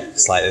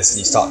objects. Like you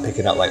start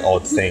picking up like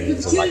odd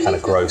things and like kind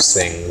of gross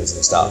things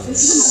and stuff.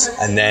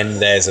 And then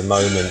there's a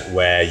moment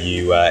where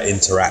you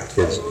interact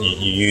with.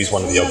 You use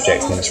one of the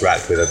objects and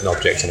interact with an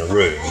object in a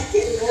room,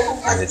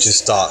 and it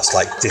just starts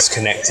like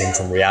disconnecting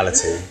from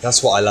reality.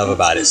 That's what I love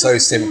about it, so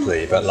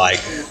simply, but like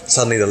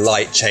suddenly the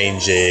light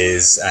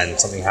changes and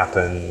something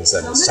happens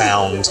and the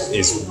sound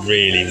is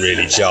really,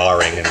 really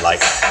jarring and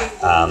like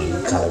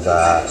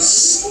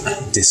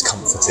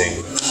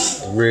discomforting,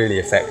 really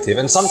effective.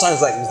 And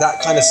sometimes like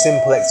that kind of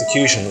simple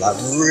execution, like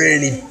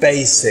really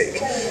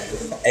basic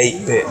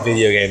 8-bit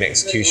video game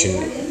execution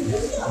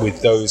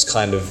with those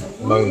kind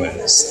of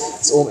moments,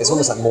 it's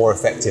almost like more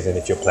effective than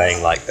if you're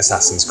playing like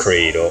Assassin's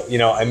Creed, or you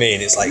know what I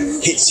mean. It's like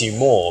hits you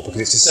more because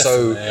it's just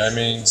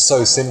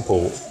so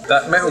simple.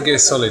 That Metal Gear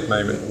Solid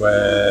moment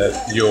where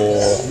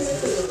your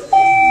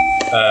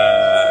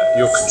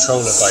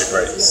controller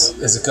vibrates.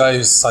 There's a guy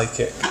who's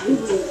psychic,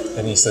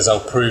 and he says, "I'll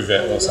prove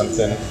it" or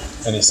something.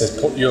 And he says,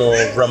 "Put your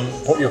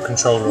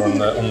controller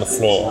on the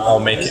floor. I'll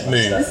make it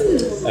move."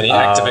 And he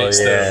activates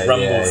the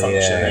rumble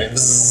function.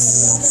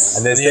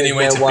 And the only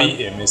way to beat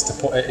him is to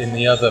put it in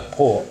the other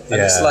port. And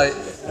it's like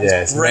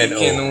it's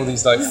breaking all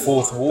these like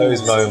fourth walls.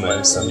 Those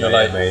moments are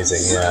really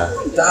amazing. Yeah.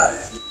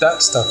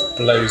 That stuff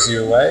blows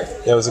you away.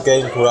 There was a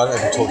game called, I don't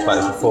know if we talked about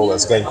this before, there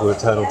was a game called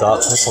Eternal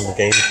Darkness on the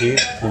GameCube.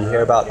 Did you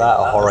hear about that?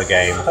 A horror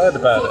game. I heard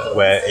about it.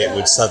 Where it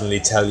would suddenly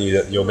tell you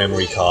that your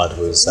memory card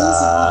was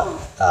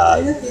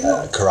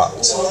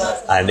corrupt,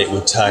 and it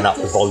would turn up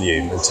the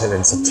volume and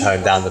then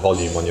turn down the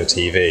volume on your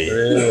TV.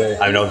 Really?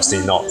 I mean, obviously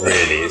not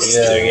really, it's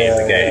just doing it in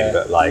the game,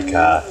 but like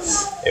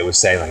it was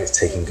saying like it's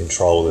taking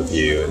control of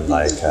you, and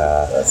like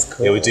That's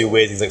cool. it would do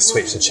weird things like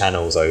switch the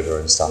channels over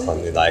and stuff.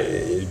 And like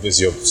it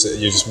was you're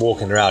just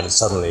walking around and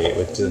suddenly it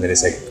would, and then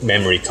it's like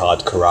memory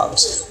card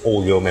corrupt,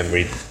 all your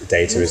memory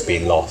data has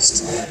been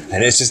lost,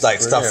 and it's just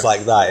like stuff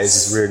like that is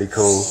just really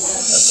cool.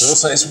 That's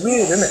awesome. It's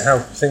weird, isn't it, how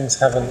things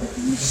haven't,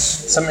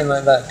 something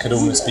like that could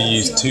almost be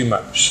used too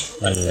much.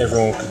 Like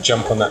everyone could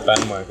jump on that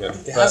bandwagon.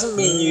 It hasn't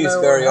been used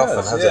very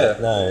often, has it?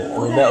 No. I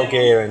mean, Metal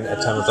Gear and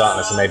Eternal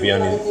Darkness are maybe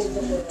only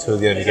two of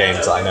the only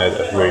games that I know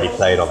that have really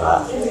played on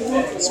that.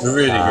 It's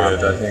really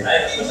good, I think.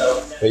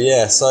 But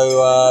yeah,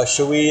 so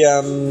should we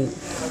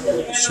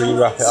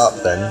wrap it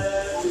up then?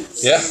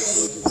 Yeah.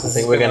 I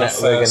think we're gonna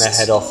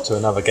head off to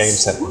another game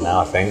centre now.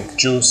 I think.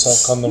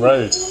 DualShock on the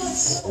road.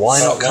 Why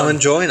not come and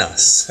join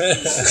us?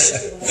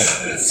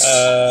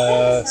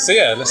 So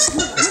yeah, let's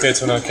go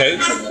to an arcade.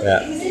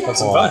 Yeah. Have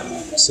some fun.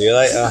 See you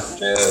later.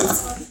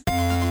 Cheers.